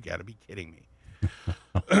like, "You got to be kidding me!"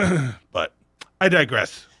 But I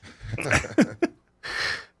digress.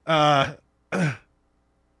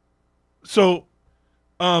 So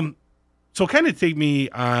kind of take me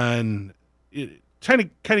on.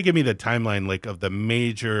 Kind of give me the timeline, like, of the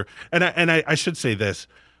major, and I should say this.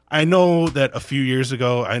 I know that a few years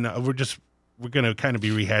ago, I know we're gonna kind of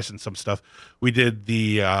be rehashing some stuff. We did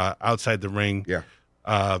the outside the ring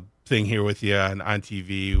thing here with you on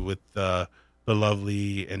TV with the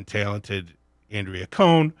lovely and talented Andrea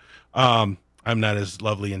Cohn. I'm not as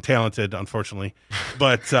lovely and talented, unfortunately,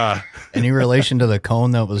 but any relation to the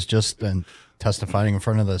Cohn that was just testifying in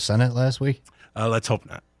front of the Senate last week? Let's hope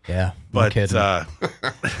not. Yeah, but kidding. If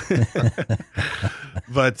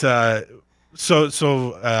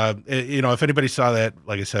anybody saw that,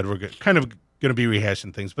 like I said, we're kind of going to be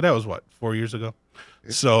rehashing things. But that was 4 years ago.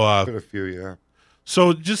 It's been a few, yeah.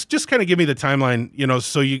 So just kind of give me the timeline.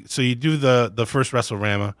 So you do the first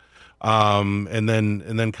WrestleRama, and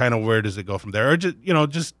then kind of where does it go from there? Or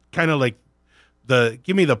just kind of like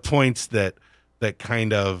give me the points that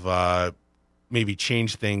kind of maybe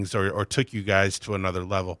change things or took you guys to another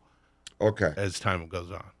level. Okay. As time goes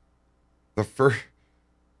on. The first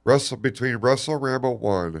between WrestleRama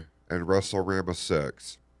 1 and WrestleRama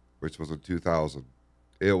 6, which was in 2000,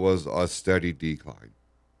 it was a steady decline.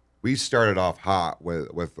 We started off hot with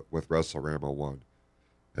WrestleRama 1.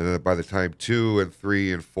 And then by the time 2 and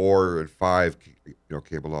 3 and 4 and 5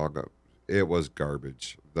 came along, it was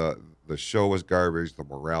garbage. The show was garbage, the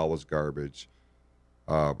morale was garbage.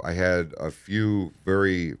 I had a few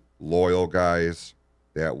very loyal guys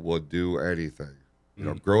that would do anything.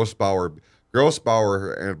 Gross Bauer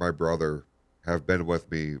and my brother have been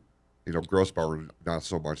with me Grossbauer, not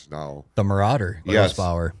so much now. The Marauder, Yes.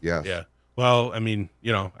 Grossbauer. Yes. Yeah. Well, I mean,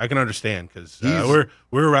 I can understand because He's-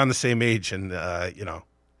 we're around the same age, and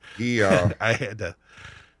He I had to.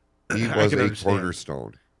 he I was can a understand.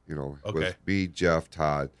 cornerstone. Okay. With me, Jeff,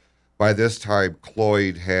 Todd. By this time,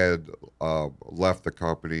 Cloyd had left the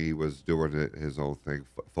company. He was doing his own thing,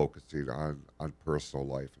 focusing on personal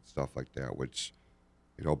life and stuff like that. Which,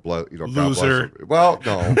 God bless Loser. him. Well,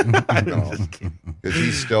 no, I'm no, just kidding. because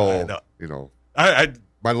he's I still, know. I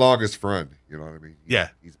my longest friend. You know what I mean? Yeah.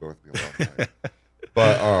 He's been with me a long time.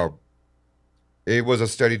 But it was a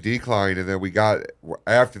steady decline, and then we got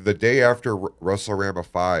the day after WrestleRama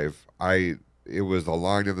 5. It was a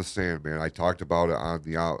line in the sand, man. I talked about it on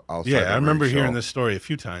the outside. yeah, I remember show. hearing this story a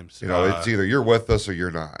few times. It's either you're with us or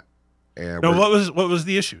you're not. And No, what was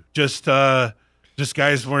the issue? Just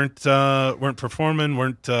guys weren't performing,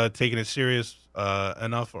 weren't taking it serious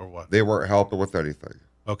enough, or what? they weren't helping with anything.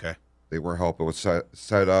 Okay. They weren't helping with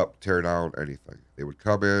set up, tear down, anything. They would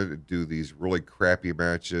come in and do these really crappy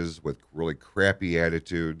matches with really crappy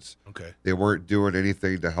attitudes. Okay. They weren't doing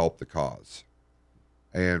anything to help the cause.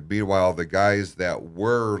 And meanwhile, the guys that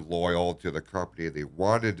were loyal to the company, they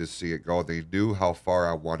wanted to see it go. They knew how far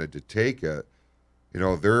I wanted to take it.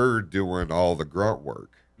 They're doing all the grunt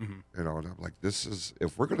work. Mm-hmm. And I'm like,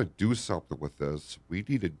 if we're going to do something with this, we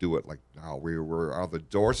need to do it like now. We were on the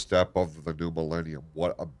doorstep of the new millennium.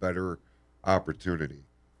 What a better opportunity.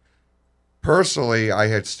 Personally, I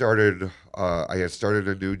had started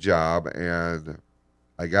a new job, and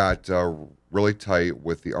I got really tight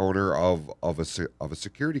with the owner of a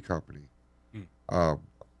security company.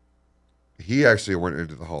 He actually went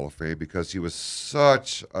into the Hall of Fame because he was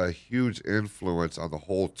such a huge influence on the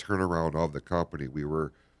whole turnaround of the company. We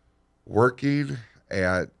were working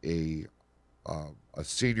at a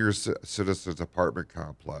senior citizens apartment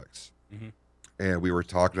complex, Mm-hmm. and we were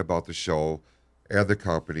talking about the show and the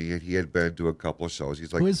company, and he had been to a couple of shows.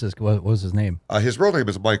 He's like, Who is this? What was his name? his real name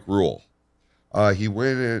is Mike Rule. He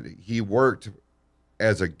went in, he worked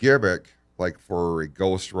as a gimmick, like for a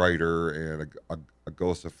ghost writer and a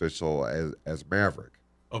ghost official as Maverick.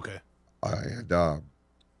 Okay.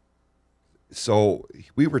 So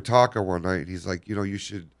we were talking one night, and he's like, you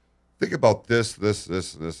should think about this, this,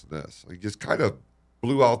 this, and this, and this. He just kind of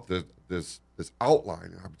blew out this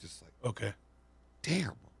outline, and I'm just like, Okay.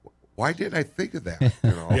 damn, why didn't I think of that?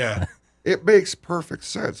 Yeah. It makes perfect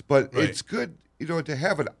sense, but Right. it's good, to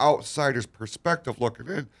have an outsider's perspective looking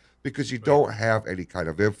in, because you don't have any kind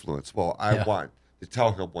of influence. Well, I want to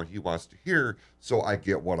tell him what he wants to hear, so I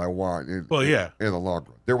get what I want. In the long run,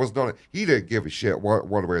 there was he didn't give a shit one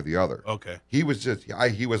way or the other. Okay. He was just,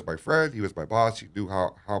 he was my friend. He was my boss. He knew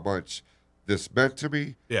how much this meant to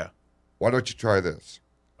me. Yeah. Why don't you try this?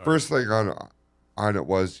 First thing on it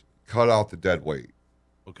was cut out the dead weight.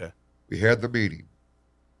 Okay. We had the meeting.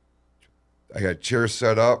 I had chairs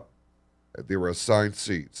set up. They were assigned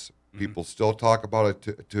seats. People still talk about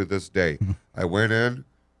it to this day. I went in.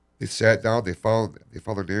 They sat down. They found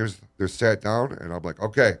their names. They sat down, and I'm like,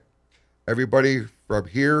 okay, everybody from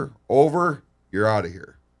here over, you're out of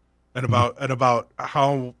here. And about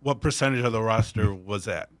what percentage of the roster was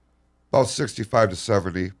that? About 65 to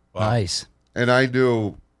 70. Wow. Nice. And I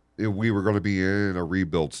knew we were going to be in a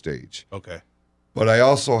rebuild stage. Okay. But I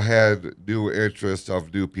also had new interest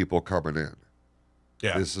of new people coming in.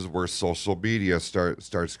 Yeah. This is where social media starts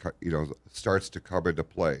to come into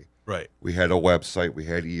play. Right. We had a website, we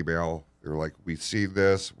had email. They were like, "We've seen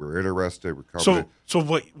this, we're interested, we're coming." So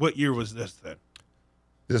what year was this then?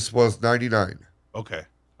 This was 99. Okay.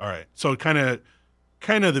 All right. So kind of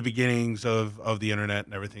the beginnings of the internet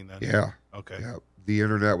and everything then. Yeah. Okay. Yeah. The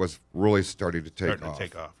internet was really starting to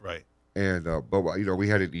take off. Right. And but we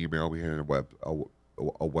had an email, we had a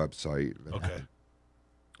website. Okay.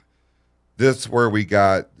 This is where we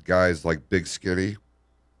got guys like Big Skinny.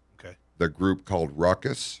 Okay. The group called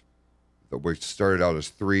Ruckus, which started out as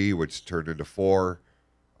 3, which turned into 4.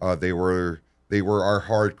 They were our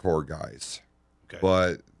hardcore guys, Okay.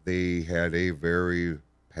 but they had a very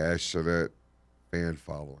passionate fan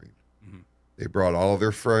following. Mm-hmm. They brought all of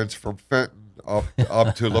their friends from Fenton up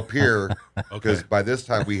to Lapeer, because Okay. by this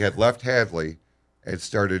time we had left Hadley and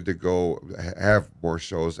started to go have more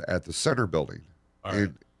shows at the Center Building All right.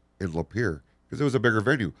 in Lapeer, because it was a bigger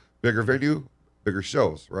venue, bigger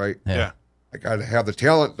shows, right? Yeah. I got to have the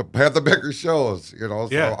talent to have the bigger shows, So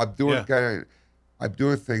Yeah, I'm doing I'm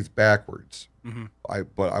doing things backwards. Mm-hmm.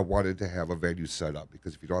 But I wanted to have a venue set up,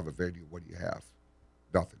 because if you don't have a venue, what do you have?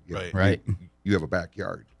 Nothing. Right. Right. You have a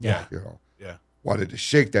backyard. Yeah. You know. Yeah. Wanted to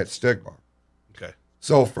shake that stigma. Okay.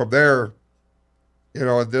 So from there, You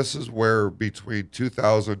know, and this is where between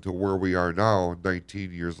 2000 to where we are now,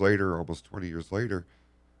 19 years later, almost 20 years later,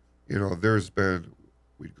 you know, there's been,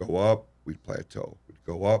 we'd go up, we'd plateau. We'd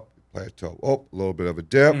go up, we'd plateau. Oh, a little bit of a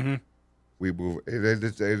dip. Mm-hmm. We move, and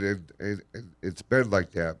it's been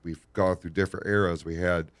like that. We've gone through different eras. We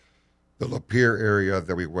had the Lapeer area,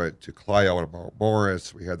 then we went to Clio and Mount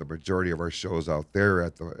Morris. We had the majority of our shows out there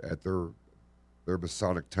at their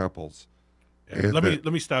Masonic temples. Yeah, let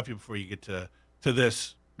me stop you before you get to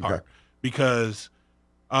this part, Okay. because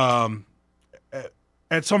at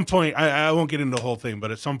some point, I won't get into the whole thing, but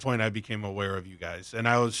at some point I became aware of you guys, and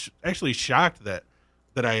I was actually shocked that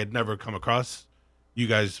I had never come across you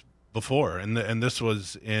guys before, and this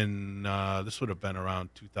was in this would have been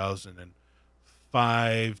around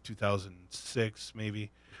 2005, 2006, maybe.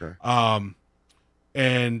 Okay.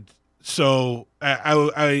 And so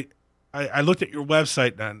I looked at your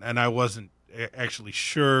website, and I wasn't actually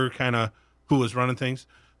sure kind of who was running things.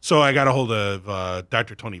 So I got a hold of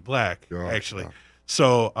Dr. Tony Black, actually. Yeah.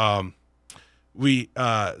 So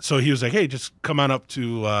so he was like, hey, just come on up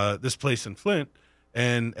to this place in Flint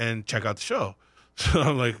and check out the show. So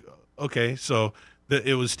I'm like, okay. So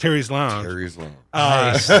it was Terry's Lounge. Terry's Lounge.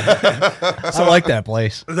 Nice. I like that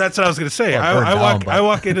place. That's what I was going to say. Well, I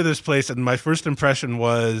walk into this place, and my first impression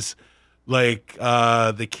was like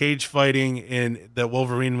the cage fighting that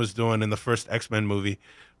Wolverine was doing in the first X-Men movie,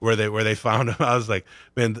 where they found him. I was like,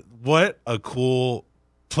 man, what a cool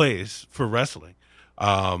place for wrestling.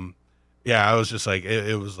 Yeah, I was just like,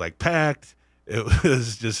 it was like packed. It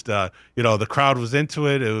was just, the crowd was into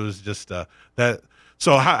it. It was just that.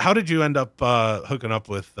 So how did you end up hooking up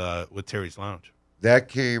with Terry's Lounge? That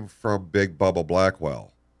came from Big Bubba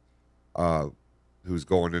Blackwell, who's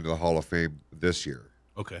going into the Hall of Fame this year.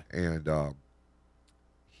 Okay. And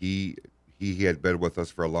he had been with us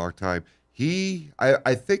for a long time.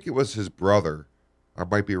 I think it was his brother. I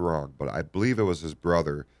might be wrong, but I believe it was his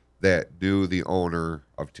brother that knew the owner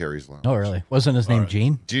of Terry's Lounge. Oh, really? Wasn't his name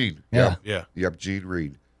Gene? Gene. Yeah. Yep. Yep, Gene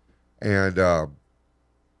Reed. And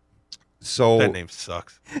so that name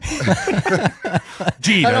sucks.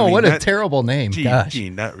 Gene. I know, what a terrible name. Gene, Gosh.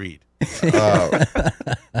 Gene, not Reed.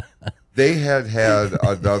 They had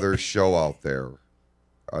another show out there.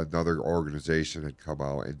 Another organization had come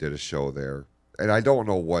out and did a show there. And I don't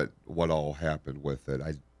know what all happened with it.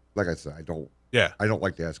 Like I said, I don't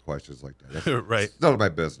like to ask questions like that. Right. It's none of my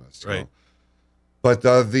business. Right. You know? But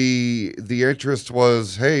the interest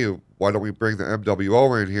was, hey, why don't we bring the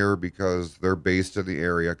MWO in here, because they're based in the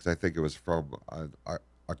area? Because I think it was from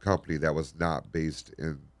a company that was not based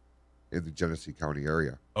in the Genesee County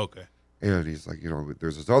area. Okay. And he's like,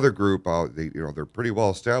 there's this other group out. They're pretty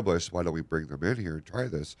well established. Why don't we bring them in here and try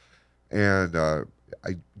this? And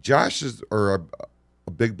Josh is, or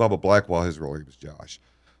a Big Bubba Blackwell, his real name is Josh,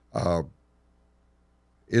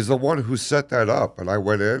 is the one who set that up. And I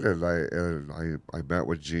went in and I met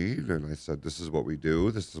with Gene, and I said, this is what we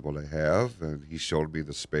do. This is what I have. And he showed me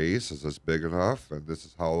the space. Is this big enough? And this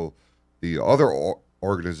is how the other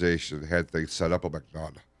organization had things set up. I'm like,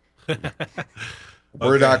 none.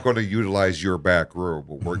 We're not going to utilize your back room.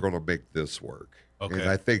 We're going to make this work. Okay. And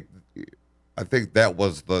I think that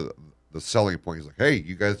was the selling point. He's like, hey,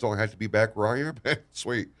 you guys don't have to be back where I am?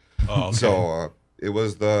 Sweet. Oh, okay. So it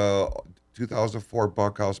was the 2004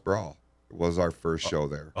 Bunkhouse Brawl. It was our first show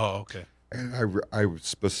there. Oh, okay. And I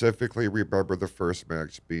specifically remember the first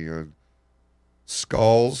match being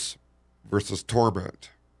Skulls versus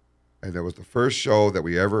Torment. And it was the first show that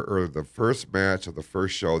we ever, or the first match of the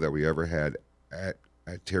first show that we ever had at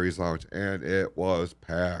Terry's Lounge, and it was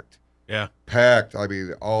packed. Yeah. Packed. I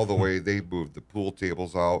mean, all the way, they moved the pool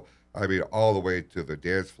tables out. I mean, all the way to the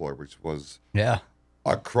dance floor, which was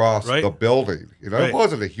across the building. It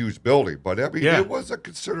wasn't a huge building, but I mean, it was a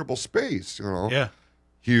considerable space, Yeah.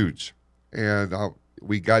 Huge. And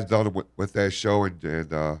we got done with that show,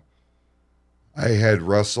 and I had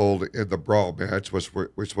wrestled in the brawl match, which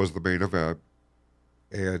was the main event.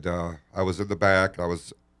 And I was in the back. I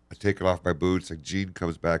was taking off my boots, and Gene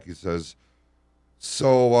comes back. He says,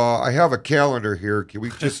 so I have a calendar here. Can we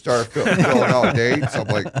just start filling out dates? I'm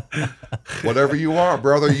like, whatever you want,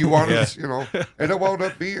 brother. You want us, And it wound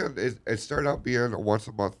up being, it started out being a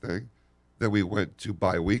once-a-month thing. Then we went to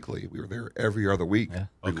bi-weekly. We were there every other week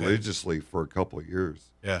religiously for a couple of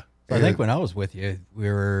years. Yeah. So I think when I was with you, we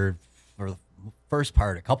were, for the first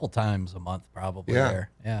part, a couple times a month probably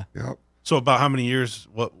there. Yeah. Yep. So about how many years?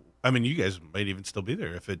 You guys might even still be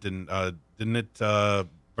there if it didn't it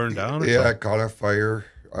burn down? Or yeah, something? it caught on fire.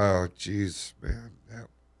 Oh, geez, man,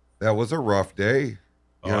 that was a rough day.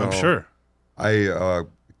 I'm sure.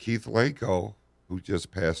 Keith Lanko, who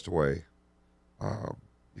just passed away,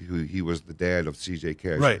 he was the dad of CJ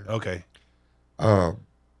Cash. Right. Okay.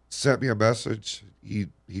 Sent me a message. He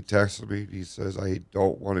texted me. He says, I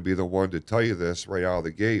don't want to be the one to tell you this right out of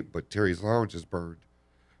the gate, but Terry's Lounge is burned.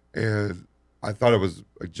 And I thought it was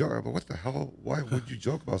a joke. But what the hell? Why would you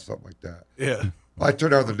joke about something like that? Yeah. I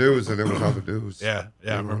turned on the news, and it was on the news. Yeah.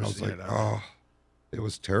 Yeah. I remember I was seeing like, it. oh, it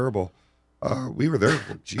was terrible. We were there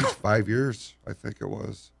for, 5 years, I think it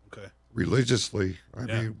was. Okay. Religiously. I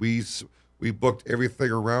Yeah. mean, we booked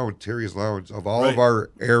everything around Terry's Lounge. Of all Right. of our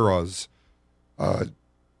eras,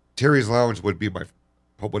 Terry's Lounge would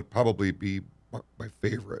probably be my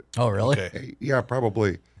favorite. Oh, really? Okay. Yeah,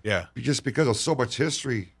 probably. Yeah. Just because of so much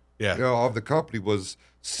history, Yeah. of the company was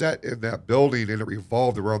set in that building, and it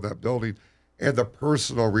revolved around that building, and the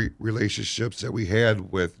personal relationships that we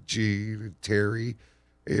had with Gene and Terry,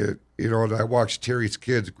 and and I watched Terry's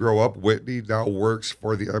kids grow up. Whitney now works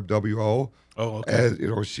for the MWO, Oh, okay.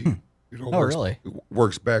 and she, really?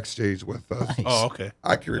 works backstage with us. Nice. Oh, okay.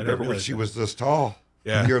 I can didn't remember when realize she that. was this tall.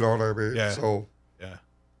 Yeah. You know what I mean? Yeah. So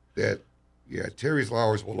Yeah. Terry's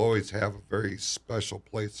Lounge will always have a very special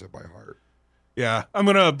place in my heart. Yeah. I'm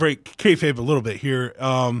gonna break kayfabe a little bit here.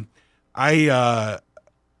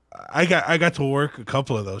 I got to work a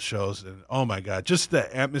couple of those shows, and oh my god, just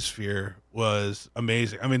the atmosphere was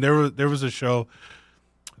amazing. I mean, there was a show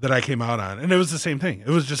that I came out on, and it was the same thing. It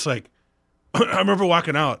was just like I remember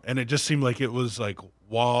walking out, and it just seemed like it was like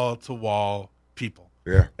wall to wall people.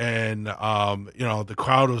 Yeah. And the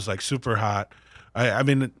crowd was like super hot. I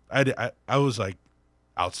mean, I was like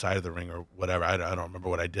outside of the ring or whatever. I don't remember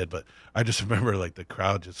what I did, but I just remember like the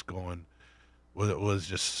crowd just going. It was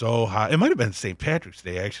just so hot. It might have been St. Patrick's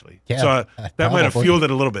Day, actually. Yeah, So that might have probably. fueled it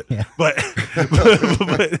a little bit. Yeah. But,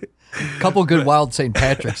 Couple good wild St.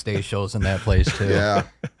 Patrick's Day shows in that place too. Yeah.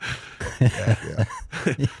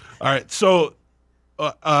 all right. So,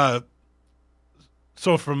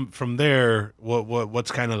 so from there,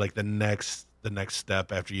 what's kind of like the next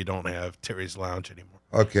step after you don't have Terry's Lounge anymore?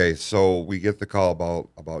 Okay, so we get the call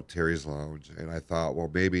about Terry's Lounge, and I thought, well,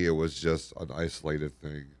 maybe it was just an isolated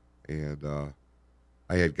thing. And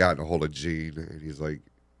I had gotten a hold of Gene, and he's like,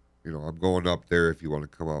 I'm going up there if you want to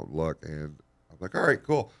come out and look. And I'm like, all right,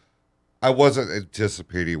 cool. I wasn't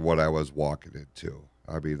anticipating what I was walking into.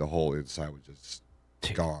 I mean, the whole inside was just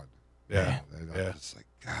gone. Yeah. And Yeah. I'm just like,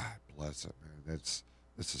 God bless it, man. This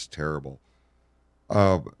is terrible.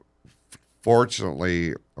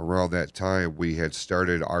 Fortunately, around that time, we had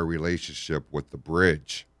started our relationship with the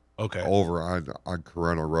bridge Okay. over on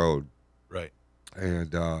Corona Road. Right.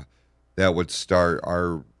 And that would start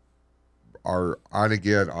our on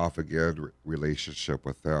again, off again relationship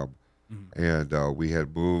with them. Mm-hmm. And we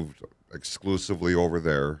had moved exclusively over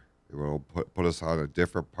there. Put us on a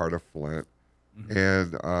different part of Flint. Mm-hmm.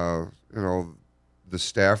 And the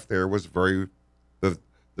staff there was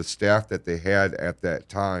the staff that they had at that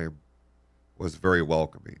time was very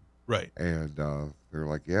welcoming. Right. And they're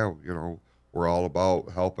like, yeah, we're all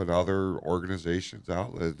about helping other organizations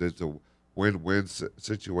out. It's a win-win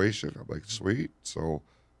situation. I'm like, sweet. So,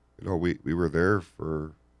 we were there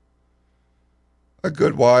for a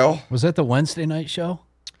good while. Was that the Wednesday night show,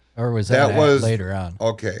 or was that later on?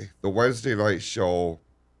 Okay, the Wednesday night show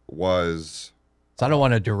was. So I don't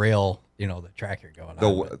want to derail, the track you're going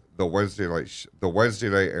on. The Wednesday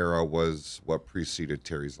night era was what preceded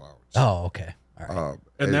Terry's Lounge. Oh, okay. All right.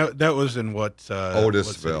 And that was in what?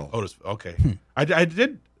 Otisville. Otisville. Okay. I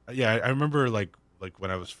did. Yeah, I remember like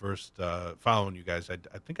when I was first following you guys. I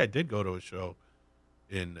think I did go to a show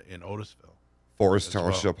in Otisville. Forest as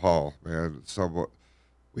well. Township Hall, man.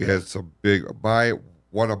 We had some big.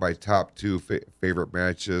 One of my top two favorite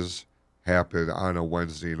matches happened on a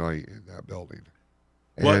Wednesday night in that building.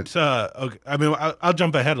 And What? Okay, I mean, I'll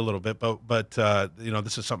jump ahead a little bit, but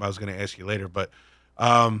this is something I was going to ask you later. But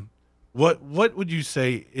what would you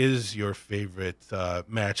say is your favorite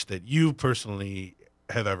match that you personally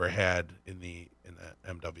have ever had in the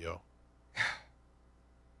MWO?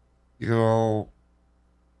 We're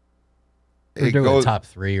it doing goes. a top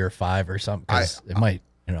 3 or 5 or something, because it might,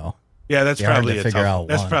 Yeah, that's be hard probably to a figure tough. out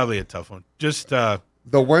That's one. probably a tough one. Just The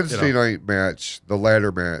Wednesday night match, the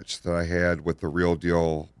ladder match that I had with the Real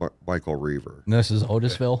Deal Michael Reaver. And this is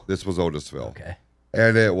Otisville? This was Otisville. Okay.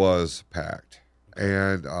 And it was packed.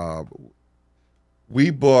 And we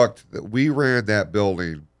ran that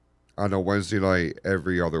building on a Wednesday night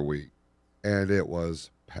every other week. And it was,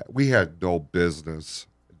 we had no business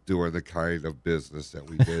doing the kind of business that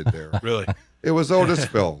we did there. really. It was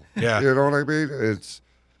Otisville. Yeah. You know what I mean? It's,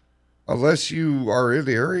 unless you are in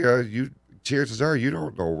the area, chances are you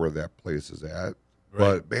don't know where that place is at.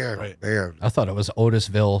 But man, right. man, I thought it was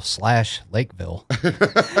Otisville / Lakeville.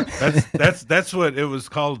 That's what it was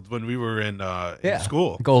called when we were in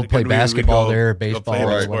school. Go play basketball there, baseball, play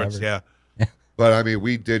right. sports. whatever. Yeah. but I mean,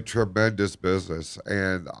 we did tremendous business,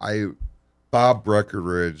 and Bob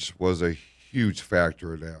Breckenridge was a huge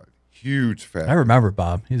factor in that. Huge factor. I remember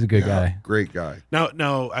Bob. He's a good guy. Great guy.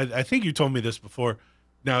 Now, I think you told me this before.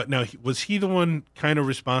 Now, was he the one kind of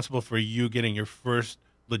responsible for you getting your first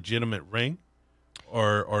legitimate ring,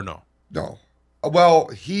 or no? No. Well,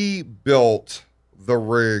 he built the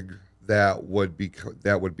ring that would be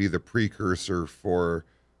the precursor for,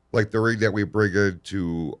 like, the ring that we bring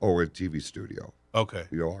into Orion TV studio. Okay.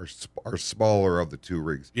 You know, our smaller of the two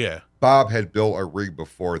rings. Yeah. Bob had built a ring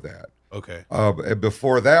before that. Okay. And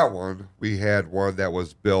before that one, we had one that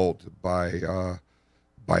was built by Joe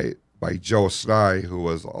Snye, who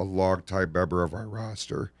was a longtime member of our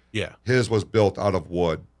roster. Yeah. His was built out of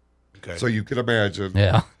wood. Okay. So you can imagine,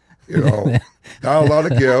 Yeah. you know, not a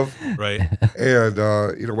lot of give. Right. And,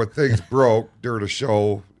 you know, when things broke during a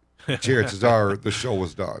show, chances are the show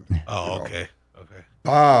was done. Oh, you know. okay. Okay.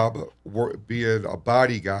 Bob, being a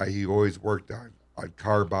body guy, he always worked on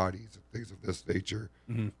car bodies and things of this nature.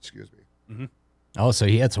 Mm-hmm. Excuse me. Mm-hmm. Oh, so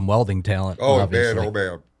he had some welding talent. Oh, obviously. man, oh,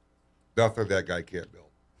 man. Nothing that guy can't build.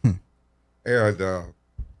 And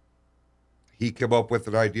he came up with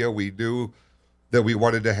an idea. We knew that we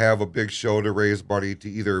wanted to have a big show to raise money to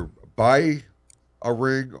either buy a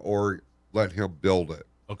ring or let him build it.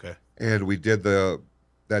 Okay. And we did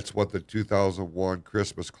that's what the 2001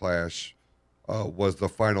 Christmas Clash was, the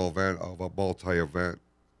final event of a multi-event,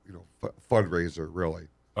 you know, fundraiser, really.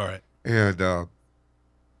 All right. And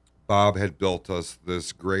Bob had built us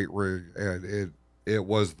this great ring, and it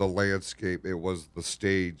was the landscape, it was the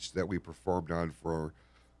stage that we performed on for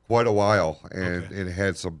quite a while, and Okay. it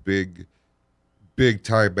had some big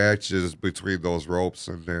time matches between those ropes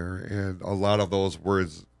in there, and a lot of those were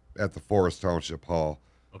at the Forest Township Hall.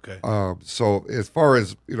 Okay. So as far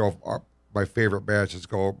as, you know, my favorite matches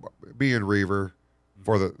go, me and Reaver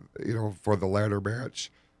for the ladder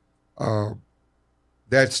match,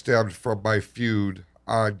 that stemmed from my feud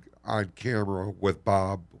on camera with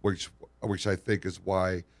Bob, which I think is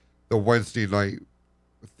why the Wednesday night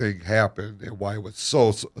thing happened and why it was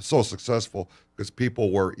so successful, because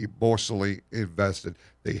people were emotionally invested.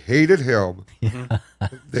 They hated him.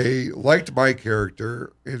 They liked my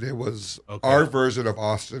character, and it was our version of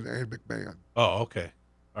Austin and McMahon. Oh, okay.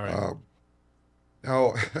 All right.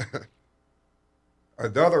 Now,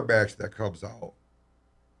 another match that comes out,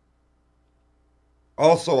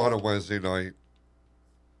 also on a Wednesday night,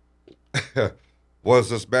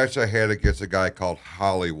 was this match I had against a guy called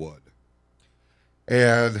Hollywood.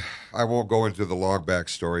 And I won't go into the long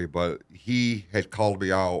backstory, but he had called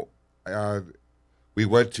me out. We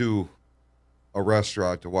went to a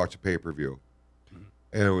restaurant to watch a pay-per-view.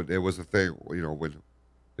 And it was a thing, you know, when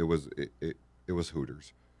it was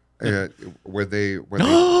Hooters. And when they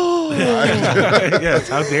yes,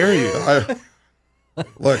 how dare you?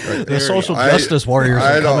 Look, The social justice warriors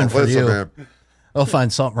are coming for you. Man. They'll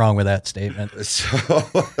find something wrong with that statement. So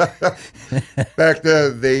back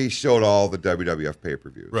then, they showed all the WWF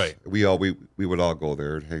pay-per-views. Right. We would all go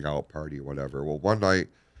there and hang out, party, whatever. Well, one night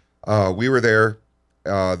we were there.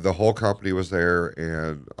 The whole company was there,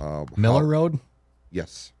 and Miller Road?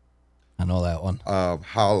 Yes. I know that one.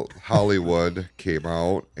 Hollywood came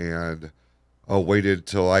out and waited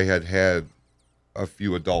till I had a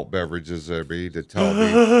few adult beverages in me to tell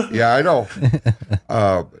me. Yeah, I know.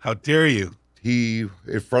 How dare you? He,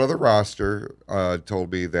 in front of the roster,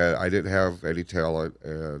 told me that I didn't have any talent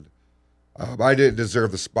and I didn't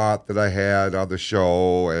deserve the spot that I had on the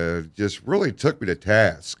show, and just really took me to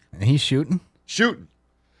task. And he's shooting? Shooting.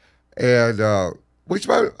 And which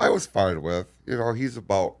I was fine with. You know, he's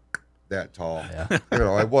about that tall. Yeah. You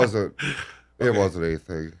know, it wasn't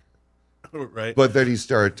anything. Right. But then he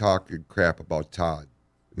started talking crap about Todd,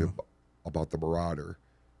 about the Marauder.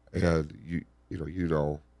 And you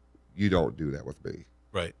don't do that with me.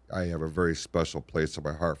 Right. I have a very special place in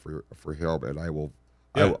my heart for him, and I will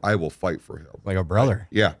fight for him. Like a brother.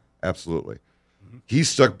 Yeah, absolutely. He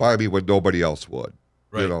stuck by me when nobody else would.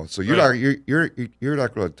 Right. You know, so you're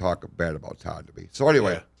not going to talk bad about Todd to me. So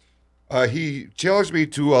anyway, he challenged me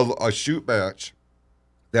to a shoot match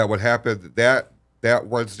that would happen that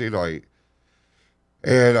Wednesday night,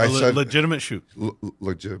 and I said legitimate shoot.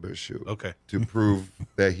 Legitimate shoot. Okay. To prove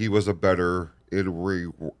that he was a better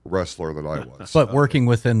in-ring wrestler than I was. But working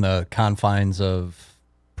within the confines of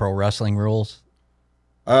pro wrestling rules?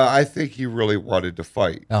 I think he really wanted to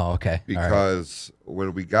fight. Oh, okay. All right. Because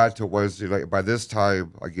when we got to Wednesday night, by this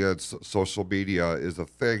time, again, social media is a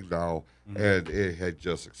thing now, and it had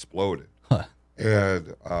just exploded. Huh.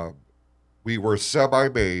 And we were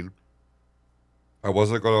semi-main. I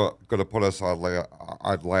wasn't gonna put us on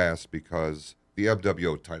last because the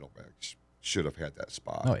MWO title match should have had that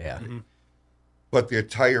spot. Oh, yeah. But the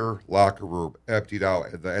entire locker room emptied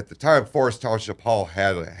out. And at the time, Forest Township Hall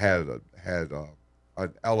had an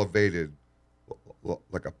elevated,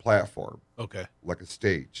 like a platform, Okay. like a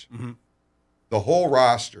stage. The whole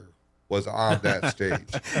roster was on that stage.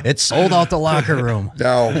 It sold out the locker room.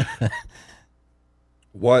 Now,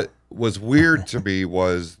 what was weird to me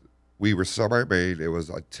was we were semi-main. It was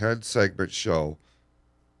a 10-segment show.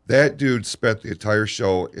 That dude spent the entire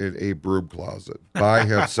show in a broom closet by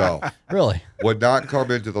himself. Really? Would not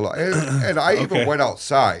come into the and I even went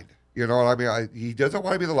outside. You know what I mean? He doesn't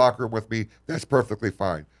want to be in the locker room with me. That's perfectly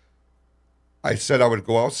fine. I said I would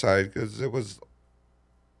go outside because it was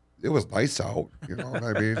nice out. You know what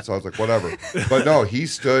I mean? So I was like, whatever. But no, he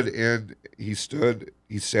sat in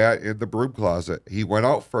the broom closet. He went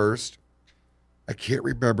out first. I can't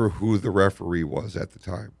remember who the referee was at the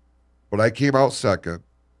time, but I came out second.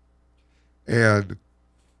 And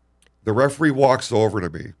the referee walks over to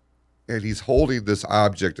me, and he's holding this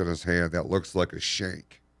object in his hand that looks like a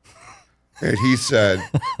shank. And he said,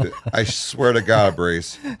 I swear to God,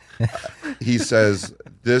 Brace, he says,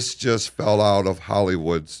 this just fell out of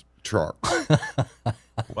Hollywood's trunk.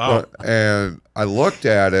 Wow. And I looked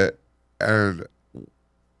at it, and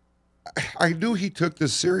I knew he took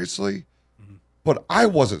this seriously, but I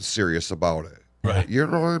wasn't serious about it. Right. You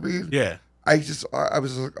know what I mean? Yeah. I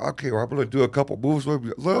was like, okay, well, I'm going to do a couple moves with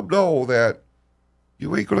you. Let them know that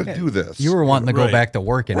you ain't going to do this. You were wanting to go Right. back to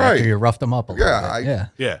working Right. after you roughed them up a little Yeah, bit.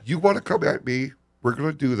 Yeah. You want to come at me, we're going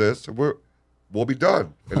to do this, and we'll be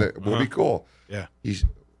done, and we'll be cool. Yeah.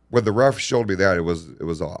 When the ref showed me that, it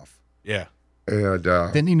was off. Yeah. And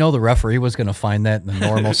Didn't he know the referee was going to find that in the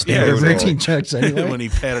normal standard so- routine checks anyway? When he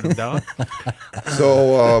patted him down.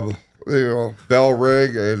 so, bell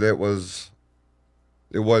ring, and it wasn't,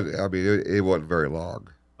 I mean, it wasn't very long.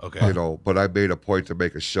 Okay. But I made a point to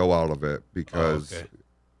make a show out of it because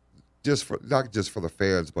not just for the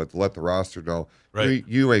fans, but to let the roster know, Right.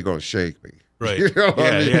 you ain't going to shake me. Right. You know what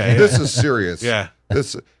I mean? Yeah. This is serious. Yeah.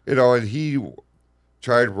 This, and he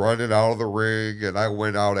tried running out of the ring, and I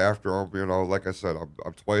went out after him. Like I said,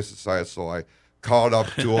 I'm twice the size, so I caught up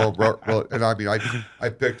to him. And I mean, I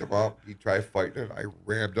picked him up. He tried fighting it. I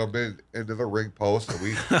rammed him into the ring post, and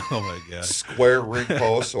we Oh my God. square ring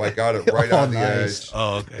post, so I got it right on the nice. edge.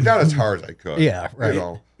 Oh, okay. Not as hard as I could. Yeah,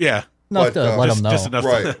 right. Yeah. Enough to let them know. Just enough.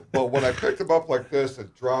 Right. But when I picked him up like this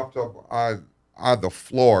and dropped him on the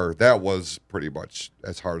floor, that was pretty much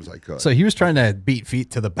as hard as I could. So he was trying to beat feet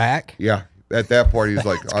to the back. Yeah. At that point, he's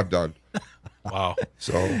like, I'm done. Wow.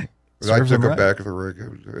 So and I Serves took him him right. back in the ring.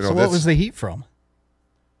 And, So what was the heat from?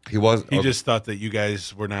 He was. He just thought that you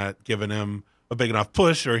guys were not giving him a big enough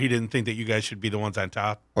push, or he didn't think that you guys should be the ones on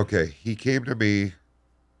top. Okay. He came to me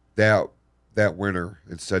that winter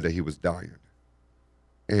and said that he was dying,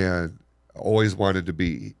 and always wanted to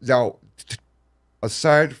be. Now,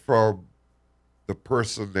 aside from the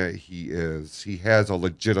person that he is, he has a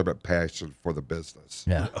legitimate passion for the business.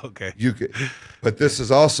 Yeah. Okay. But this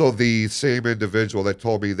is also the same individual that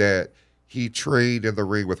told me that he trained in the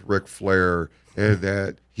ring with Ric Flair and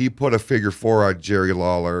that he put a figure 4 on Jerry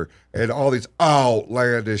Lawler and all these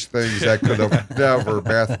outlandish things that could have never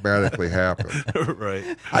mathematically happened.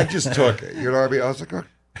 Right. I just took it. You know what I mean? I was like, oh,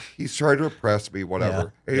 he's trying to impress me,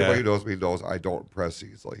 whatever. Yeah. Anybody Yeah. who knows me knows I don't impress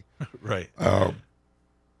easily. Right.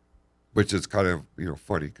 Which is kind of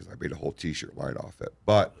funny because I made a whole T-shirt line off it.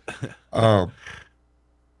 But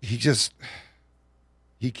he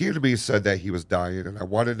came to me and said that he was dying, and I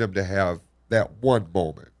wanted him to have that one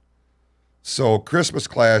moment. So Christmas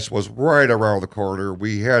Clash was right around the corner.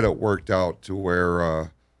 We had it worked out to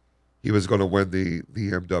where he was going to win the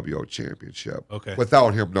MWO championship. Okay.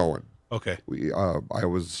 Without him knowing. Okay. I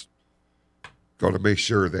was going to make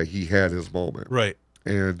sure that he had his moment. Right.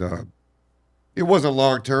 And it wasn't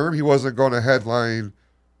long term. He wasn't going to headline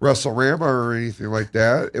WrestleRama or anything like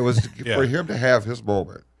that. It was for him to have his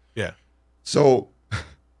moment. Yeah. So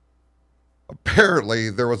apparently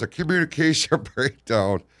there was a communication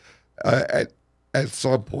breakdown at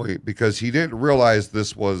some point because he didn't realize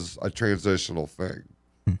this was a transitional thing.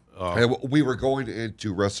 Oh. And we were going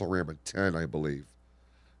into WrestleRama 10, I believe.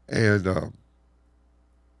 And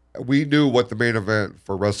we knew what the main event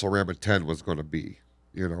for WrestleRama 10 was going to be.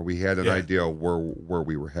 We had an idea of where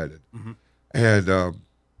we were headed. Mm-hmm. And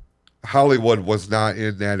Hollywood was not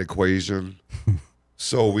in that equation.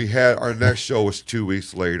 So we had our next show was 2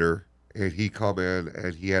 weeks later, and he come in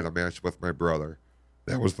and he had a match with my brother.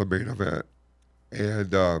 That was the main event,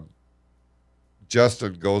 and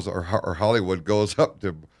Justin goes or Hollywood goes up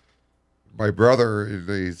to my brother and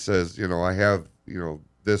he says, I have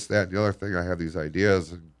this, that, and the other thing. I have these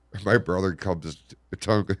ideas, and my brother comes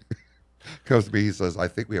to me. He says, "I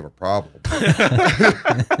think we have a problem." And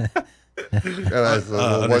I said,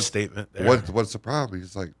 well, understatement there. What's the problem?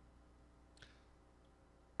 He's like,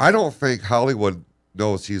 I don't think Hollywood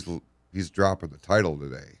knows he's dropping the title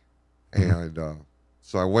today. And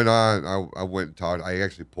so I went on. I went and talked. I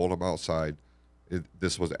actually pulled him outside.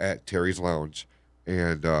 This was at Terry's Lounge,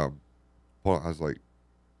 and I was like,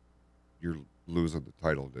 "You're losing the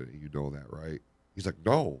title today. You know that, right?" He's like,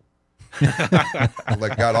 "No."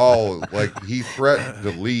 Got all he threatened to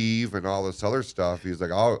leave and all this other stuff. He's like,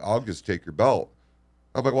 I'll just take your belt.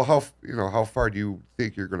 I'm like, well, how far do you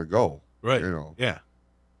think you're going to go? Right. Yeah.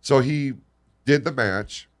 So he did the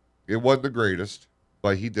match. It wasn't the greatest,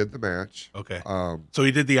 but he did the match. Okay. So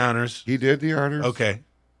he did the honors. He did the honors. Okay.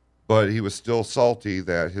 But he was still salty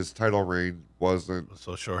that his title reign wasn't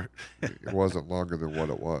so short. It wasn't longer than what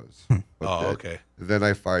it was. Okay. Then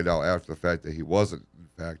I find out after the fact that he wasn't in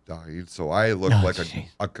fact dying. So I looked like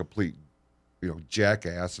a complete,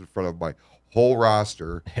 jackass in front of my whole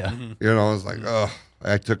roster. Yeah. I was like,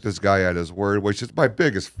 I took this guy at his word, which is my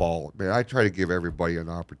biggest fault, man. I try to give everybody an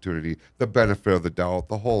opportunity, the benefit of the doubt,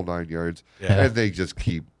 the whole 9 yards, and they just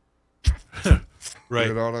keep. Right.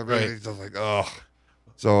 You know what I mean? Right. It's just like,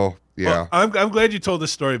 So yeah, well, I'm glad you told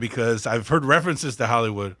this story because I've heard references to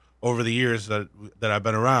Hollywood over the years that I've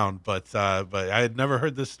been around, but I had never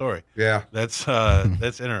heard this story. Yeah, that's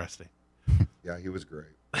interesting. Yeah, he was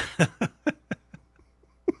great,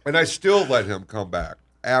 and I still let him come back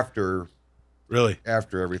after. Really?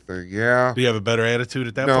 After everything, yeah. Do you have a better attitude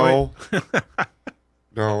at that point?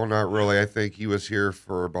 No, not really. I think he was here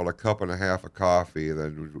for about a cup and a half of coffee, and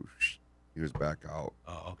then he was back out.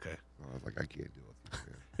 Oh, okay. I was like, I can't deal with you,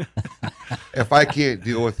 man. If I can't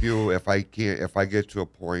deal with you, if I get to a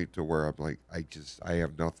point to where I'm like, I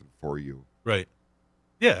have nothing for you. Right.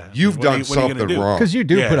 Yeah. You've done something wrong. Because you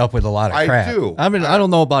do put up with a lot of crap. I do. I mean, I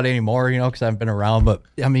don't know about it anymore, because I've been around, but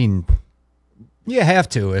I mean, you have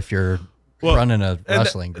to if you're running a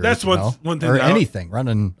wrestling group. That's one thing. Or anything,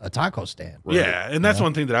 running a taco stand. Right? Yeah, and that's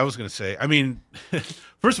one thing that I was going to say. I mean,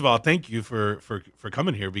 first of all, thank you for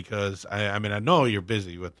coming here because, I mean, I know you're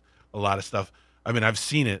busy with a lot of stuff. I mean, I've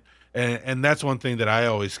seen it. And that's one thing that I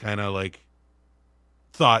always kind of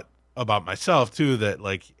thought about myself too, that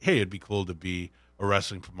hey, it'd be cool to be a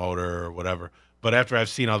wrestling promoter or whatever. But after I've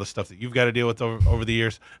seen all the stuff that you've got to deal with over the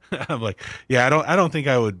years, I'm like, yeah, I don't think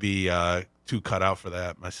I would be too cut out for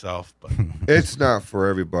that myself. But it's not for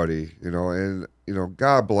everybody, and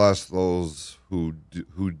God bless those who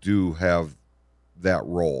do have that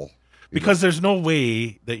role. Because there's no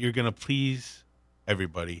way that you're going to please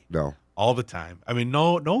everybody. No. All the time. I mean,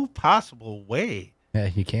 no possible way. Yeah,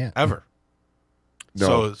 you can't ever.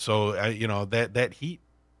 No. So that heat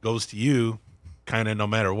goes to you, kind of no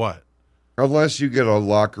matter what. Unless you get a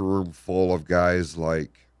locker room full of guys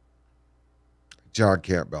like John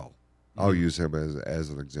Campbell, I'll use him as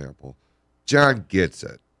an example. John gets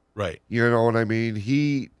it, right? You know what I mean?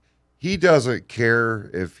 He doesn't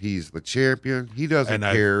care if he's the champion. He doesn't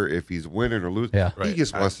care if he's winning or losing. Yeah. Right. He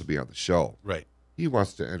just wants to be on the show. Right. He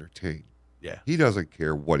wants to entertain. Yeah. He doesn't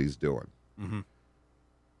care what he's doing. Mm-hmm.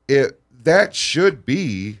 That should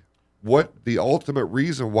be what the ultimate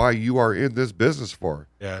reason why you are in this business for.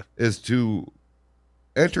 Yeah. Is to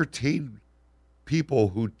entertain people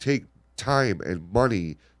who take time and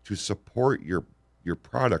money to support your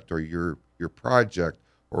product or your project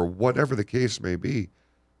or whatever the case may be.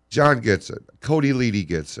 John gets it. Cody Leedy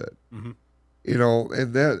gets it. Mm-hmm.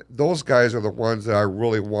 And those guys are the ones that I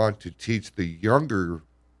really want to teach the younger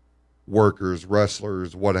workers,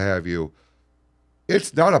 wrestlers, what have you.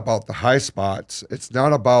 It's not about the high spots. It's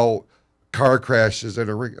not about car crashes in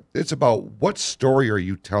a ring. It's about what story are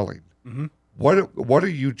you telling? Mm-hmm. What are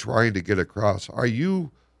you trying to get across?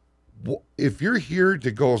 If you're here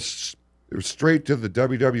to go straight to the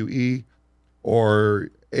WWE or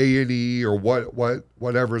A&E or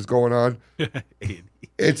whatever is going on,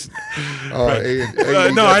 it's right.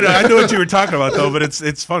 No, I know what you were talking about though, but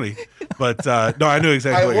it's funny. But no, I knew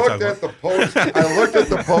exactly what you're talking about. I looked at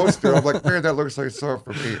the poster. I'm like, man, that looks like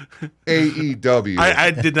something for me. AEW.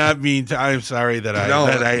 I did not mean to. I'm sorry that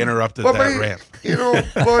I interrupted that rant.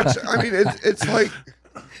 Butch. I mean, it's like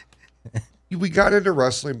we got into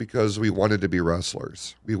wrestling because we wanted to be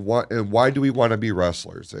wrestlers. And why do we want to be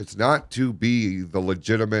wrestlers? It's not to be the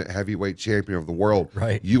legitimate heavyweight champion of the world.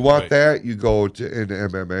 Right. You want that, you go into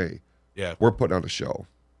MMA. Yeah. We're putting on a show.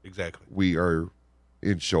 Exactly. We are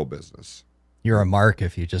in show business. You're a mark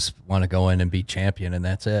if you just want to go in and be champion and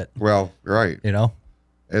that's it. Well, right. You know?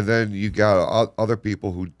 And then you got other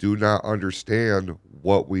people who do not understand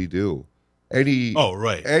what we do. Any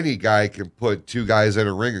guy can put two guys in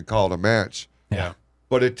a ring and call it a match. Yeah.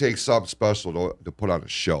 But it takes something special to put on a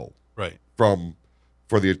show. Right.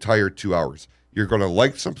 For the entire 2 hours. You're going to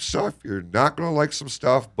like some stuff. You're not going to like some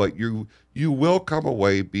stuff, but you will come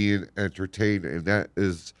away being entertained. And that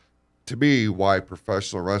is, to me, why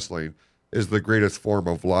professional wrestling is the greatest form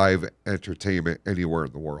of live entertainment anywhere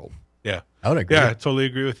in the world. Yeah. I would agree. Yeah, I totally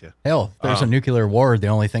agree with you. Hell, if there's a nuclear war, the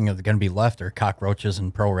only thing that's going to be left are cockroaches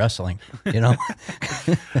and pro wrestling. You know?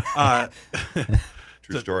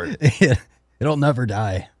 True story. It'll never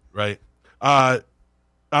die. Right.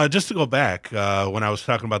 Just to go back, when I was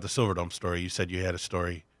talking about the Silverdome story, you said you had a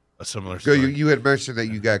similar So story. you had mentioned that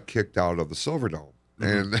you got kicked out of the Silverdome.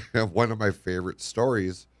 Mm-hmm. And one of my favorite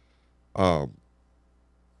stories,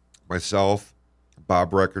 myself, Bob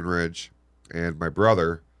Breckenridge, and my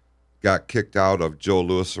brother got kicked out of Joe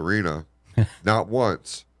Louis Arena, not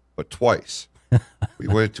once, but twice. We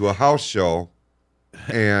went to a house show,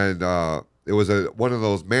 and it was one of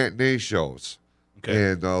those matinee shows.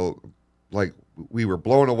 Okay. And like we were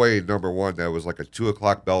blown away. Number one, that was like a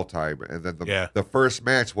 2:00 bell time, and then the first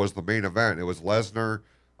match was the main event. It was Lesnar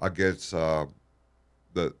against the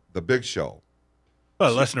Big Show.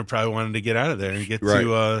 Well, Lesnar probably wanted to get out of there and get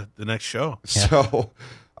to the next show. So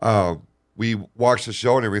we watched the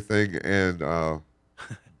show and everything, and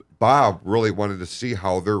Bob really wanted to see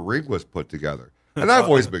how their ring was put together. And I've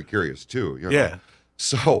always been curious too. You know? Yeah.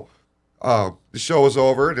 So the show was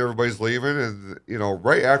over and everybody's leaving, and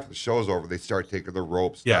right after the show's over, they start taking the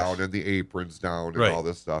ropes down and the aprons down and all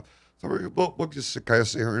this stuff. So we'll just kind of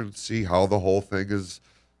sit here and see how the whole thing is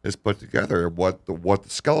put together and what the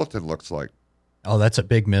skeleton looks like. Oh, that's a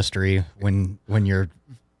big mystery when you're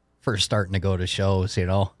first starting to go to shows.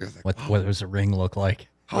 What does the ring look like?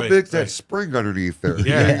 How big's that spring underneath there?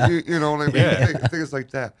 Yeah. You know what I mean? Yeah. Things like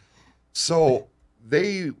that. So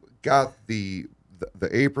they got the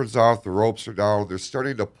aprons off, the ropes are down, they're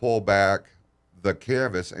starting to pull back the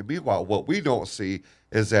canvas. And meanwhile, what we don't see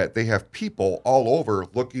is that they have people all over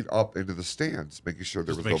looking up into the stands, making sure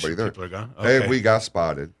there was nobody there. People are gone. Okay. And we got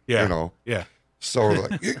spotted. Yeah. Yeah. So we're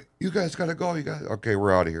like, you guys got to go. You guys, okay,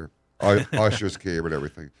 we're out of here. Ushers came and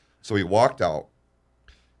everything. So we walked out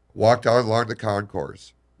along the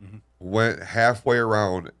concourse, went halfway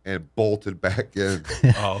around and bolted back in.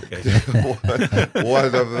 Oh, okay. one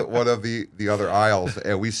of the other aisles,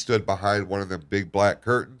 and we stood behind one of them big black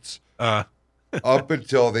curtains up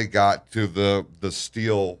until they got to the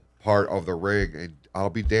steel part of the ring. And I'll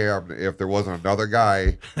be damned if there wasn't another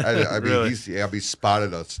guy. I mean, Really? he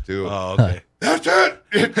spotted us too. Oh, okay. That's it.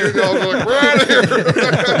 We're like, we're out of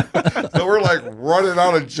here. So we're like running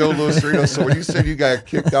out of Joe Louis Arena. So when you said you got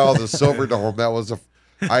kicked out of the Silverdome, that was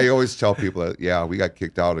I always tell people that, we got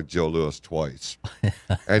kicked out of Joe Louis twice.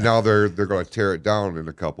 And now they're going to tear it down in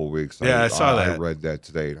a couple of weeks. I saw that. I read that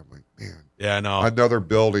today, and I'm like, man. Yeah, I know. Another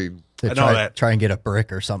building. Try and get a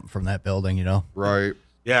brick or something from that building, Right.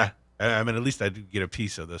 Yeah. I mean, at least I did get a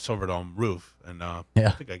piece of the Silverdome roof, and I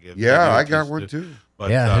think I gave. I got one too.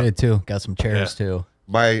 But, I did too. Got some chairs too.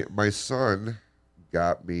 My son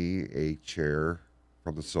got me a chair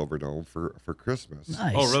from the Silverdome for Christmas.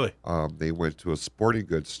 Nice. Oh, really? They went to a sporting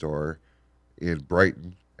goods store in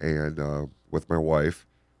Brighton and with my wife,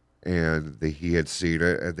 and he had seen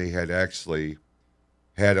it, and they had actually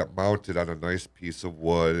had it mounted on a nice piece of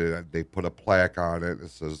wood, and they put a plaque on it that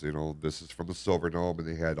says, this is from the Silverdome, and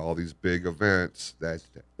they had all these big events that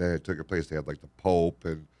had taken place. They had like the Pope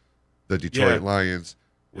and the Detroit Lions.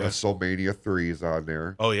 WrestleMania 3 is on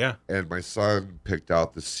there. Oh, yeah. And my son picked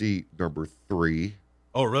out the seat number 3.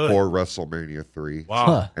 Oh, really? For WrestleMania 3. Wow.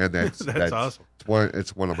 Huh. And that's awesome.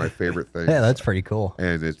 It's one of my favorite things. Yeah, that's pretty cool.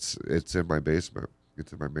 And it's in my basement.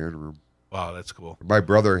 It's in my man room. Wow, that's cool. My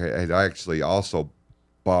brother had actually also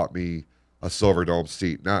bought me a Silverdome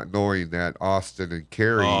seat, not knowing that Austin and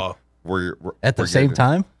Carrie were at the same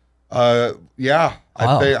time. Yeah.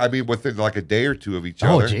 Wow. I mean, within like a day or two of each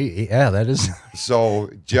Oh, other. gee, yeah, that is.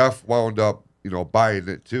 So Jeff wound up, buying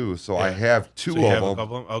it too. So I have two So you of have them. a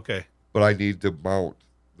couple of them? Okay. But I need to mount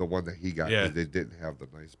the one that he got. Yeah. They didn't have the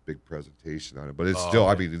nice big presentation on it, but it's still.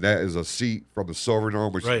 okay. I mean, that is a seat from the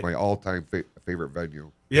Silverdome, which Right. is my all-time favorite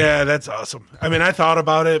venue. Yeah, that's awesome. I mean, I thought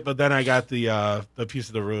about it, but then I got the piece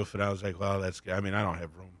of the roof, and I was like, well, that's. I mean, I don't have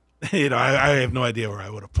room I have no idea where I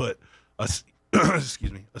would have put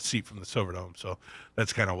excuse me, a seat from the Silverdome. So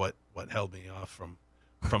that's kind of what held me off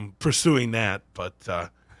from pursuing that. But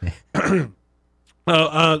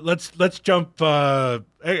let's jump.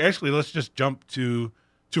 Actually, let's just jump to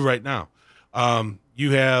right now.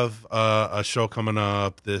 You have a show coming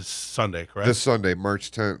up this Sunday, correct? This Sunday,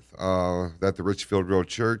 March 10th, at the Richfield Road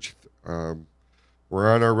Church. We're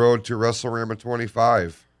on our road to WrestleRama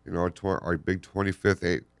 25. Our big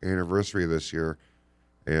 25th anniversary this year.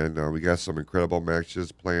 And we got some incredible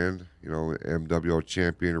matches planned. MWO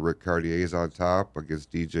champion Rick Cartier's on top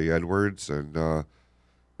against DJ Edwards. And,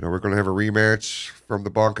 we're going to have a rematch from the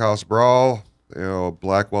Bunkhouse Brawl.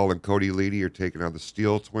 Blackwell and Cody Leedy are taking on the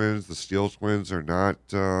Steel Twins. The Steel Twins are not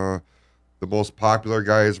the most popular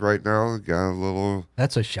guys right now. Got a little...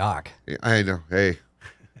 That's a shock. I know. Hey,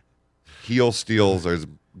 heel steels are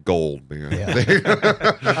gold, man.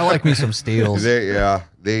 Yeah. I like me some steels.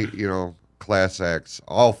 They class acts.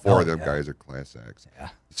 All four of them yeah. guys are class acts. Yeah.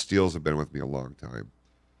 The Steels have been with me a long time.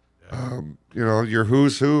 Your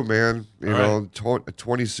who's who, man. 20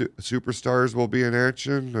 superstars will be in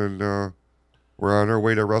action, and we're on our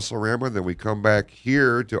way to WrestleRama. Then we come back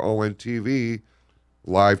here to ONTV,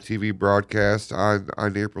 live TV broadcast on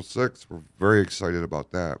April 6th. We're very excited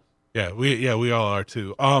about that. Yeah, we all are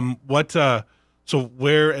too. So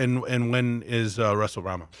where and when is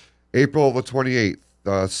WrestleRama? April the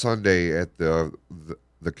 28th, Sunday at the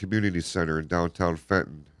community center in downtown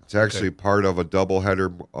Fenton. It's actually part of a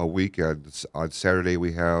doubleheader weekend. On Saturday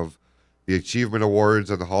we have the Achievement Awards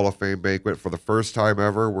and the Hall of Fame banquet. For the first time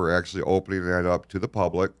ever, we're actually opening that up to the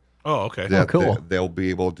public. Oh, okay. Cool. They'll be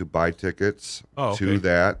able to buy tickets okay. to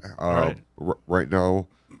that. Right. Right now,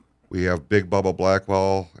 we have Big Bubba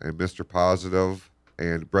Blackwell and Mr. Positive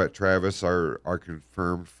and Brett Travis are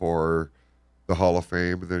confirmed for the Hall of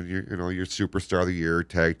Fame. And then your Superstar of the Year,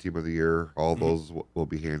 Tag Team of the Year, all those will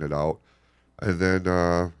be handed out. And then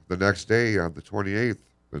the next day on the 28th,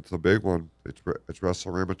 it's the big one. It's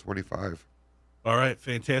WrestleRama 25. All right,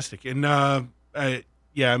 fantastic. And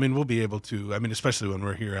we'll be able to. Especially when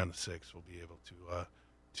we're here on the 6th, we'll be able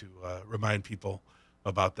to remind people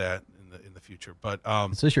about that in the future. But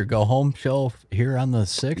is this your go home show here on the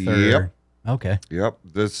 6th? Yep. Okay. Yep.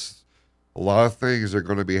 A lot of things are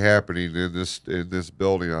going to be happening in this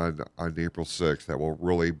building on April 6th that will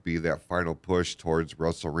really be that final push towards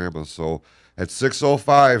WrestleRama. So at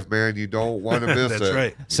 6:05, man, you don't want to miss That's it.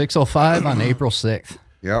 right. 6:05 on April 6th.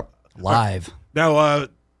 Yep. Live. Now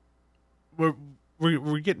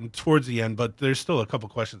we're getting towards the end, but there's still a couple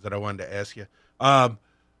questions that I wanted to ask you.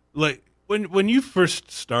 Like when you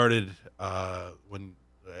first started,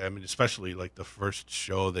 especially like the first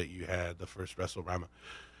show that you had, the first WrestleRama,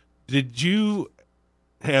 did you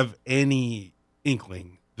have any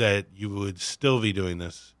inkling that you would still be doing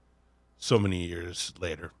this so many years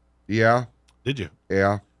later? Yeah. Did you?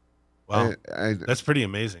 Yeah. Wow. That's pretty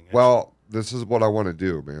amazing. Actually. Well, this is what I want to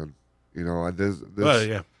do, man.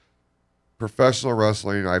 This professional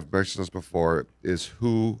wrestling, I've mentioned this before, is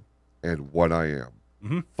who and what I am.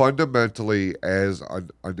 Mm-hmm. Fundamentally, as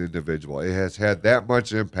an individual, it has had that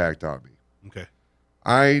much impact on me. Okay.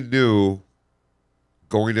 I knew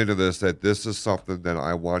going into this that this is something that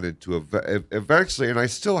I wanted to eventually, and I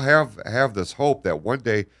still have this hope that one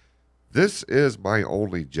day this is my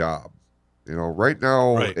only job. Right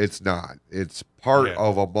now it's not. It's part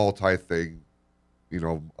of a multi-thing,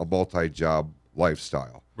 a multi-job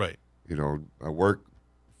lifestyle. Right. I work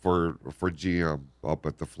for GM up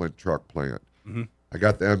at the Flint truck plant. Mm-hmm. I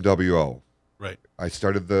got the MWO. Right. I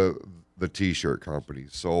started the T-shirt company.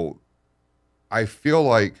 So I feel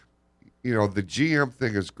like, the GM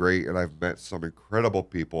thing is great, and I've met some incredible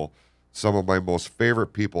people. Some of my most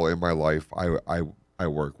favorite people in my life I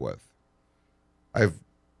work with. I've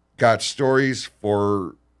got stories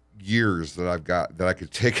for years that I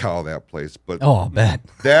could take out of that place, but I bet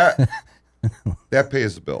that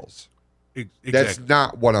pays the bills. Exactly. That's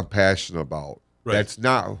not what I'm passionate about. Right. That's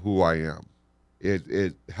not who I am.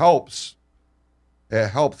 It helps. It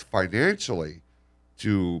helps financially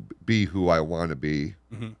to be who I want to be.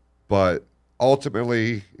 Mm-hmm. But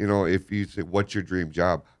ultimately, if you say, what's your dream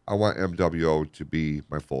job? I want MWO to be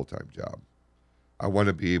my full-time job. I want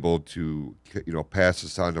to be able to, pass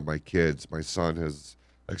this on to my kids. My son has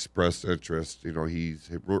expressed interest. He's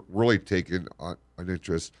really taken an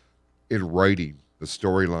interest in writing the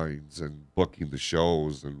storylines and booking the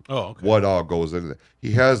shows and what all goes into that.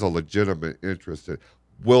 He has a legitimate interest in it.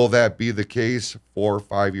 Will that be the case 4 or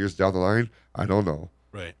 5 years down the line? I don't know.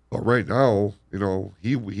 Right. But right now,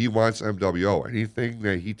 he wants MWO. Anything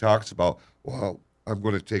that he talks about, well, I'm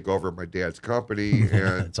going to take over my dad's company,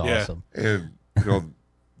 and that's awesome. And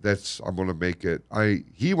I'm going to make it.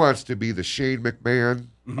 He wants to be the Shane McMahon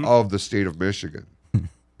of the state of Michigan,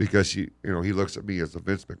 because he looks at me as the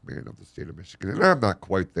Vince McMahon of the state of Michigan, and I'm not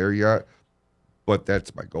quite there yet, but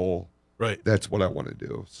that's my goal. Right. That's what I want to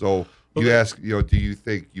do. So you ask, do you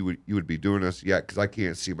think you would be doing this yet? Because I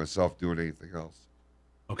can't see myself doing anything else.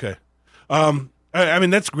 Okay. I mean,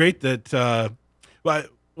 that's great that.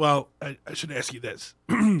 Well, I should ask you this.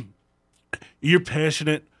 You're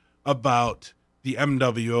passionate about the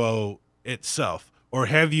MWO itself, or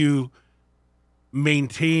have you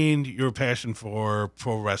maintained your passion for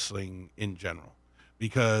pro wrestling in general?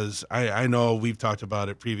 Because I know we've talked about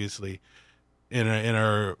it previously in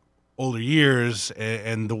our older years,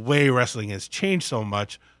 and the way wrestling has changed so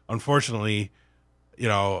much. Unfortunately,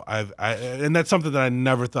 and that's something that I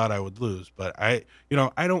never thought I would lose. But I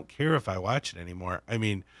don't care if I watch it anymore. I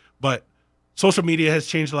mean, but social media has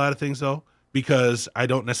changed a lot of things, though, because I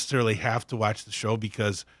don't necessarily have to watch the show,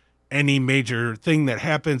 because any major thing that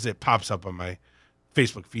happens, it pops up on my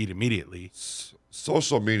Facebook feed immediately.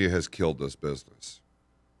 Social media has killed this business.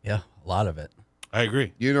 Yeah, a lot of it. I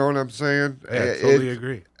agree. You know what I'm saying? Yeah, I totally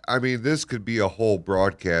agree. I mean, this could be a whole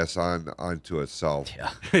broadcast onto itself.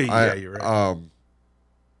 Yeah. Yeah, you're right.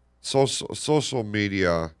 Social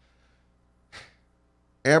media.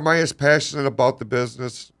 Am I as passionate about the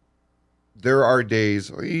business? There are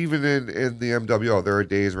days, even in the MWO, there are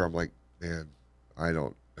days where I'm like, man, I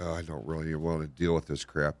don't really want to deal with this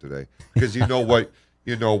crap today, because you know what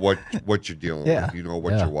you're dealing with, you know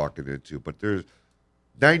what you're walking into. But there's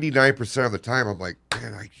 99% of the time I'm like,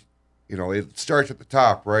 man, it starts at the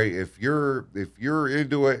top, right? If you're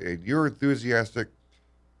into it and you're enthusiastic,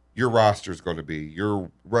 your roster is going to be, your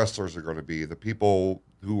wrestlers are going to be, the people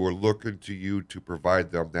who are looking to you to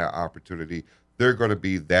provide them that opportunity, they're going to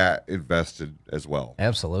be that invested as well.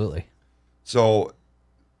 Absolutely. So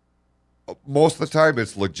most of the time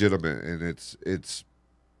it's legitimate and it's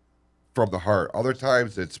from the heart. Other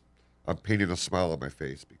times I'm painting a smile on my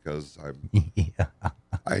face because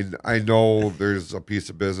I know there's a piece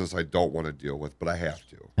of business I don't want to deal with, but I have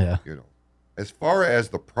to. Yeah. As far as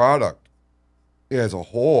the product as a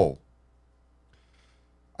whole,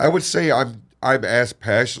 I would say I'm as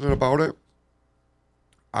passionate about it.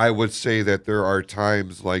 I would say that there are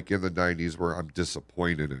times, like in the 90s, where I'm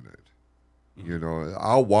disappointed in it. Mm-hmm.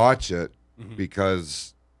 I'll watch it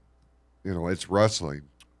because, it's wrestling.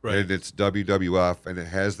 Right. And it's WWF, and it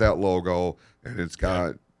has that logo, and it's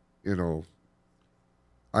got,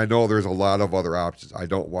 I know there's a lot of other options. I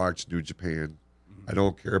don't watch New Japan. I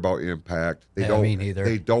don't care about Impact. Me neither.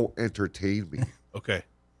 They don't entertain me. Okay.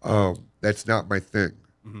 That's not my thing.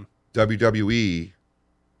 Mm-hmm. WWE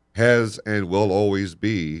has and will always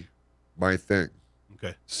be my thing.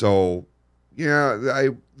 Okay. So, yeah,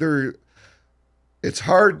 it's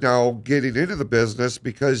hard now getting into the business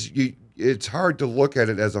because it's hard to look at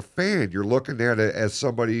it as a fan. You're looking at it as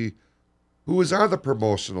somebody who is on the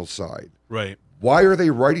promotional side. Right. Why are they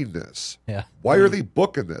writing this? Yeah. Why are they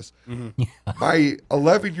booking this? Mm-hmm. My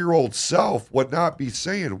 11-year-old self would not be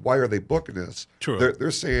saying, why are they booking this? True.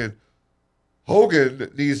 They're saying,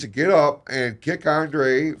 Hogan needs to get up and kick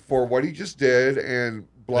Andre for what he just did and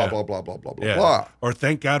blah, blah, blah, blah, blah, blah, blah. Or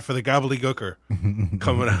thank God for the gobbledygooker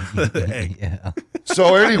coming out of the egg. Yeah.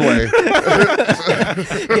 So anyway.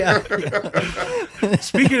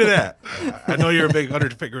 Speaking of that, I know you're a big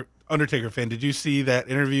Undertaker fan. Did you see that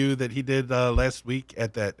interview that he did last week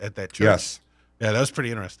at that church? Yes. Yeah, that was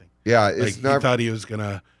pretty interesting. Yeah. He thought he was going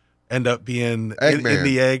to end up being in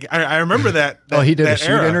the egg. I remember that. He did a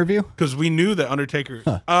shoot interview? Because we knew that Undertaker.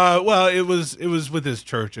 Well, it was with his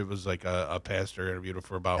church. It was like a pastor interviewed him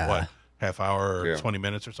for about half hour or 20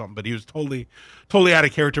 minutes or something. But he was totally out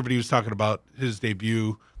of character. But he was talking about his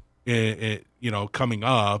debut, coming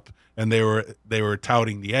up, and they were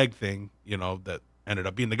touting the egg thing, that ended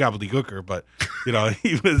up being the gobbledygooker. But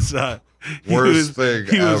he was he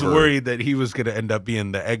was worried that he was going to end up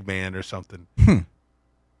being the Eggman or something.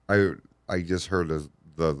 I just heard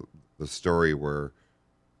the story where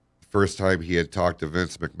the first time he had talked to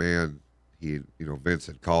Vince McMahon, Vince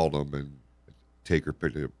had called him and Taker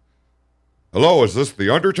picked him. Hello, is this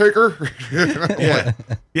the Undertaker?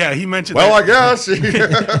 Yeah, he mentioned. Well, that. I guess.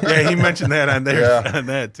 Yeah, he mentioned that on there on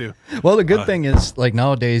that too. Well, the good thing is, like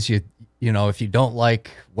nowadays, if you don't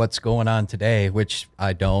like what's going on today, which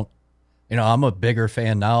I don't, I'm a bigger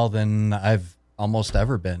fan now than I've almost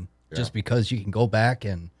ever been, just because you can go back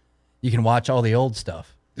and you can watch all the old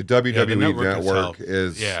stuff. The WWE network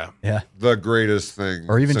is the greatest thing.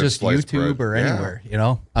 Or even just YouTube or anywhere,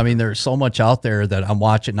 I mean, there's so much out there that I'm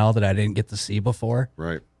watching now that I didn't get to see before.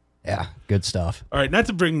 Right. Yeah, good stuff. All right, not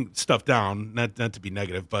to bring stuff down, not to be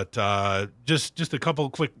negative, but just a couple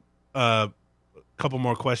quick, couple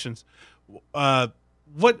more questions.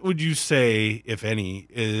 What would you say, if any,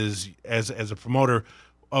 is as a promoter?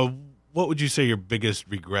 What would you say your biggest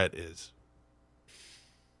regret is?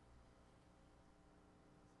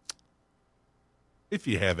 If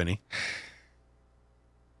you have any.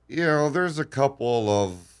 You know, there's a couple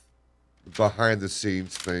of behind the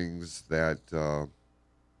scenes things that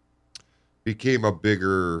became a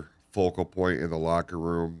bigger focal point in the locker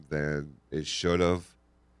room than it should have.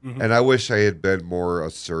 Mm-hmm. And I wish I had been more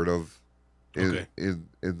assertive Okay. in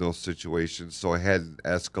those situations, so it hadn't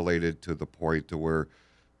escalated to the point to where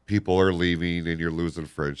people are leaving and you're losing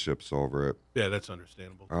friendships over it. Yeah, that's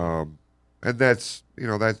understandable. And that's, you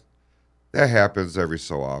know, that happens every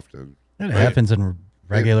so often. It Right. happens in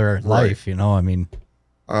regular Right. life, you know. I mean,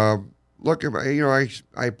 Look, you know,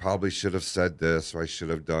 I probably should have said this, or I should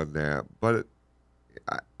have done that. But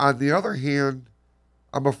on the other hand,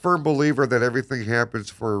 I'm a firm believer that everything happens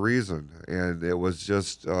for a reason, and it was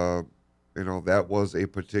just, you know, that was a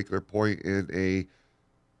particular point in a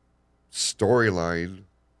storyline,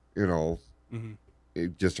 you know, Mm-hmm.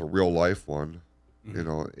 just a real life one. Mm-hmm. You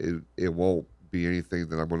know, it won't be anything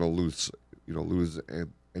that I'm going to lose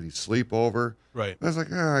any sleep over. Right. I was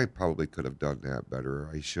like, I probably could have done that better.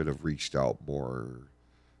 I should have reached out more,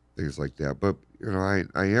 things like that. But, you know,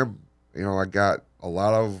 I am, you know, I got a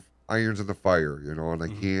lot of irons in the fire, you know, and I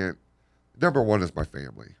can't. Number one is my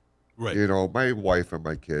family. Right. You know, my wife and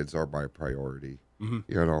my kids are my priority. Mm-hmm.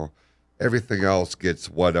 You know, everything else gets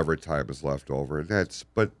whatever time is left over. And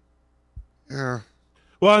but, yeah.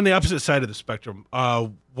 Well, on the opposite side of the spectrum,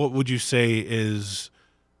 what would you say is,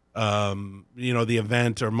 you know, the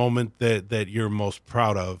event or moment that you're most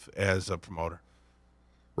proud of as a promoter?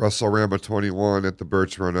 WrestleRama 21 at the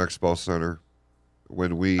Birch Run Expo Center.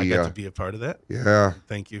 When we I got to be a part of that. yeah,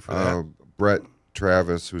 Thank you for that. Brett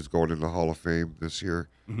Travis, who's going into the Hall of Fame this year,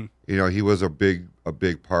 Mhm. you know, he was a big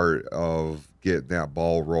part of getting that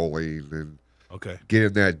ball rolling and Okay.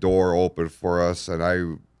 getting that door open for us. And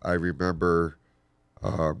I remember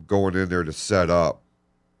going in there to set up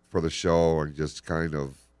for the show and just kind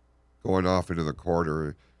of going off into the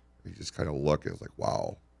corner. And just kind of look. It was like,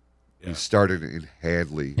 wow. Yeah. We started in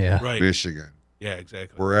Hadley, yeah, Right. Michigan. Yeah,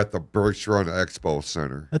 exactly. We're at the Birch Run Expo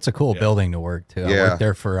Center. that's a cool Yeah. building to work to. I Yeah. worked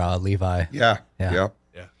there for Levi. Yeah. Yeah. Yep.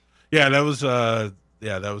 Yeah, that was that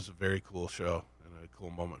was a very cool show and a cool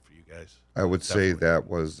moment for you guys. I would say Definitely. that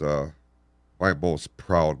was my most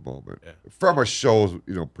proud moment Yeah. from a show,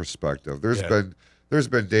 you know, perspective. There's Yeah.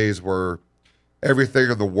 been days where everything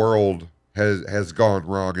in the world has gone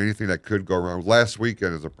wrong. Anything that could go wrong. Last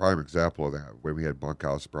weekend is a prime example of that. When we had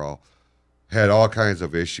Bunkhouse Brawl, had all kinds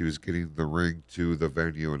of issues getting the ring to the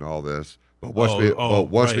venue and all this. But once we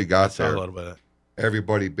right. got I saw there, a little bit of that.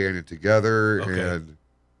 everybody banded together Okay. and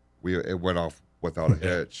it went off without a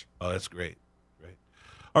hitch. Oh, that's great. Great.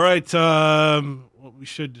 All right. Well, we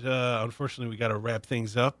should, unfortunately, we got to wrap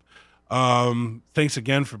things up. Thanks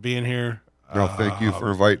again for being here. No, thank you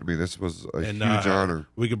for inviting me. This was a and, huge honor.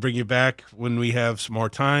 We could bring you back when we have some more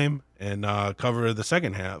time and cover the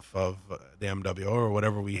second half of the MWO or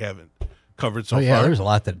whatever we haven't covered so Oh yeah, far. there's a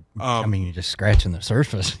lot that I mean, you're just scratching the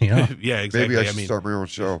surface, you know. Yeah, exactly. Maybe I should start my own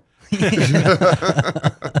show.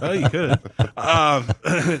 Oh, you could.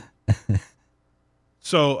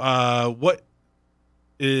 So, what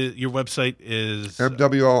is your website? Is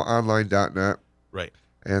MWOonline.net. right.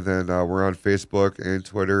 And then we're on Facebook and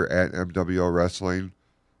Twitter at MWO Wrestling.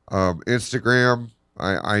 Instagram,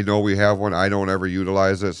 I know we have one. I don't ever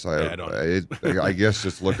utilize it. So Yeah, I don't. I guess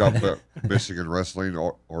just look up the Michigan Wrestling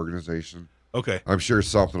Organization. Okay. I'm sure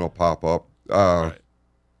something will pop up. All right.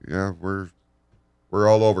 Yeah, we're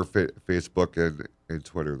all over Facebook and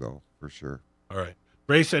Twitter, though, for sure. All right.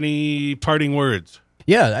 Brace, any parting words?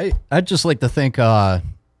 Yeah, I'd just like to thank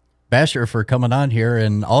Basher for coming on here,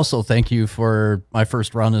 and also thank you for my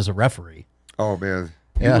first run as a referee. Oh, man.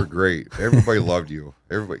 You Yeah. were great. Everybody loved you.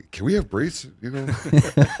 Everybody, can we have Brace? You know,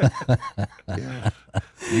 yeah.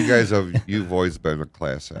 You've always been a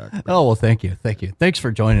class act. Oh well, thank you. Thanks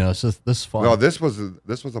for joining us. This is fun. No, this was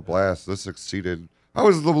a blast. This exceeded. I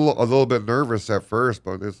was a little bit nervous at first,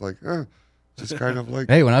 but it's like, just kind of like,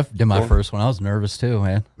 Hey, when I did my Well- first one, I was nervous too,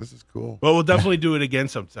 man. this is cool. Well, we'll definitely do it again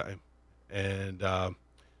sometime. And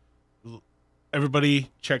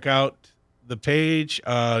everybody, check out the page.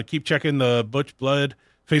 Keep checking the Butch Blood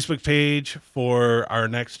Facebook page for our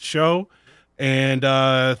next show. And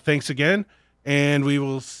thanks again. And we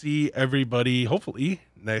will see everybody hopefully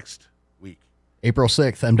next week. April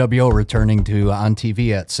 6th, MWO returning to on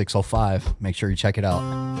TV at 6:05. Make sure you check it out.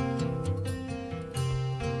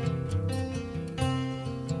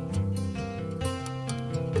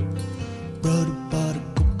 brother bought a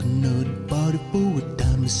coconut, bought it for a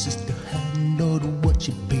dime. His sister hadn't known what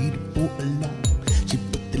she paid for a lime. She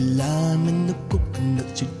put the lime in the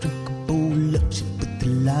coconut, she drank a bowl up. She put the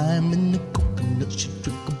lime in the coconut, she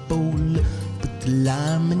drank a bowl up. Put the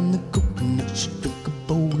lime in the coconut, she drank a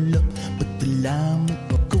bowl up. Put the lime in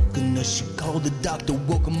the coconut, she called the doctor,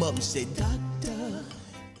 woke him up and said, Doc,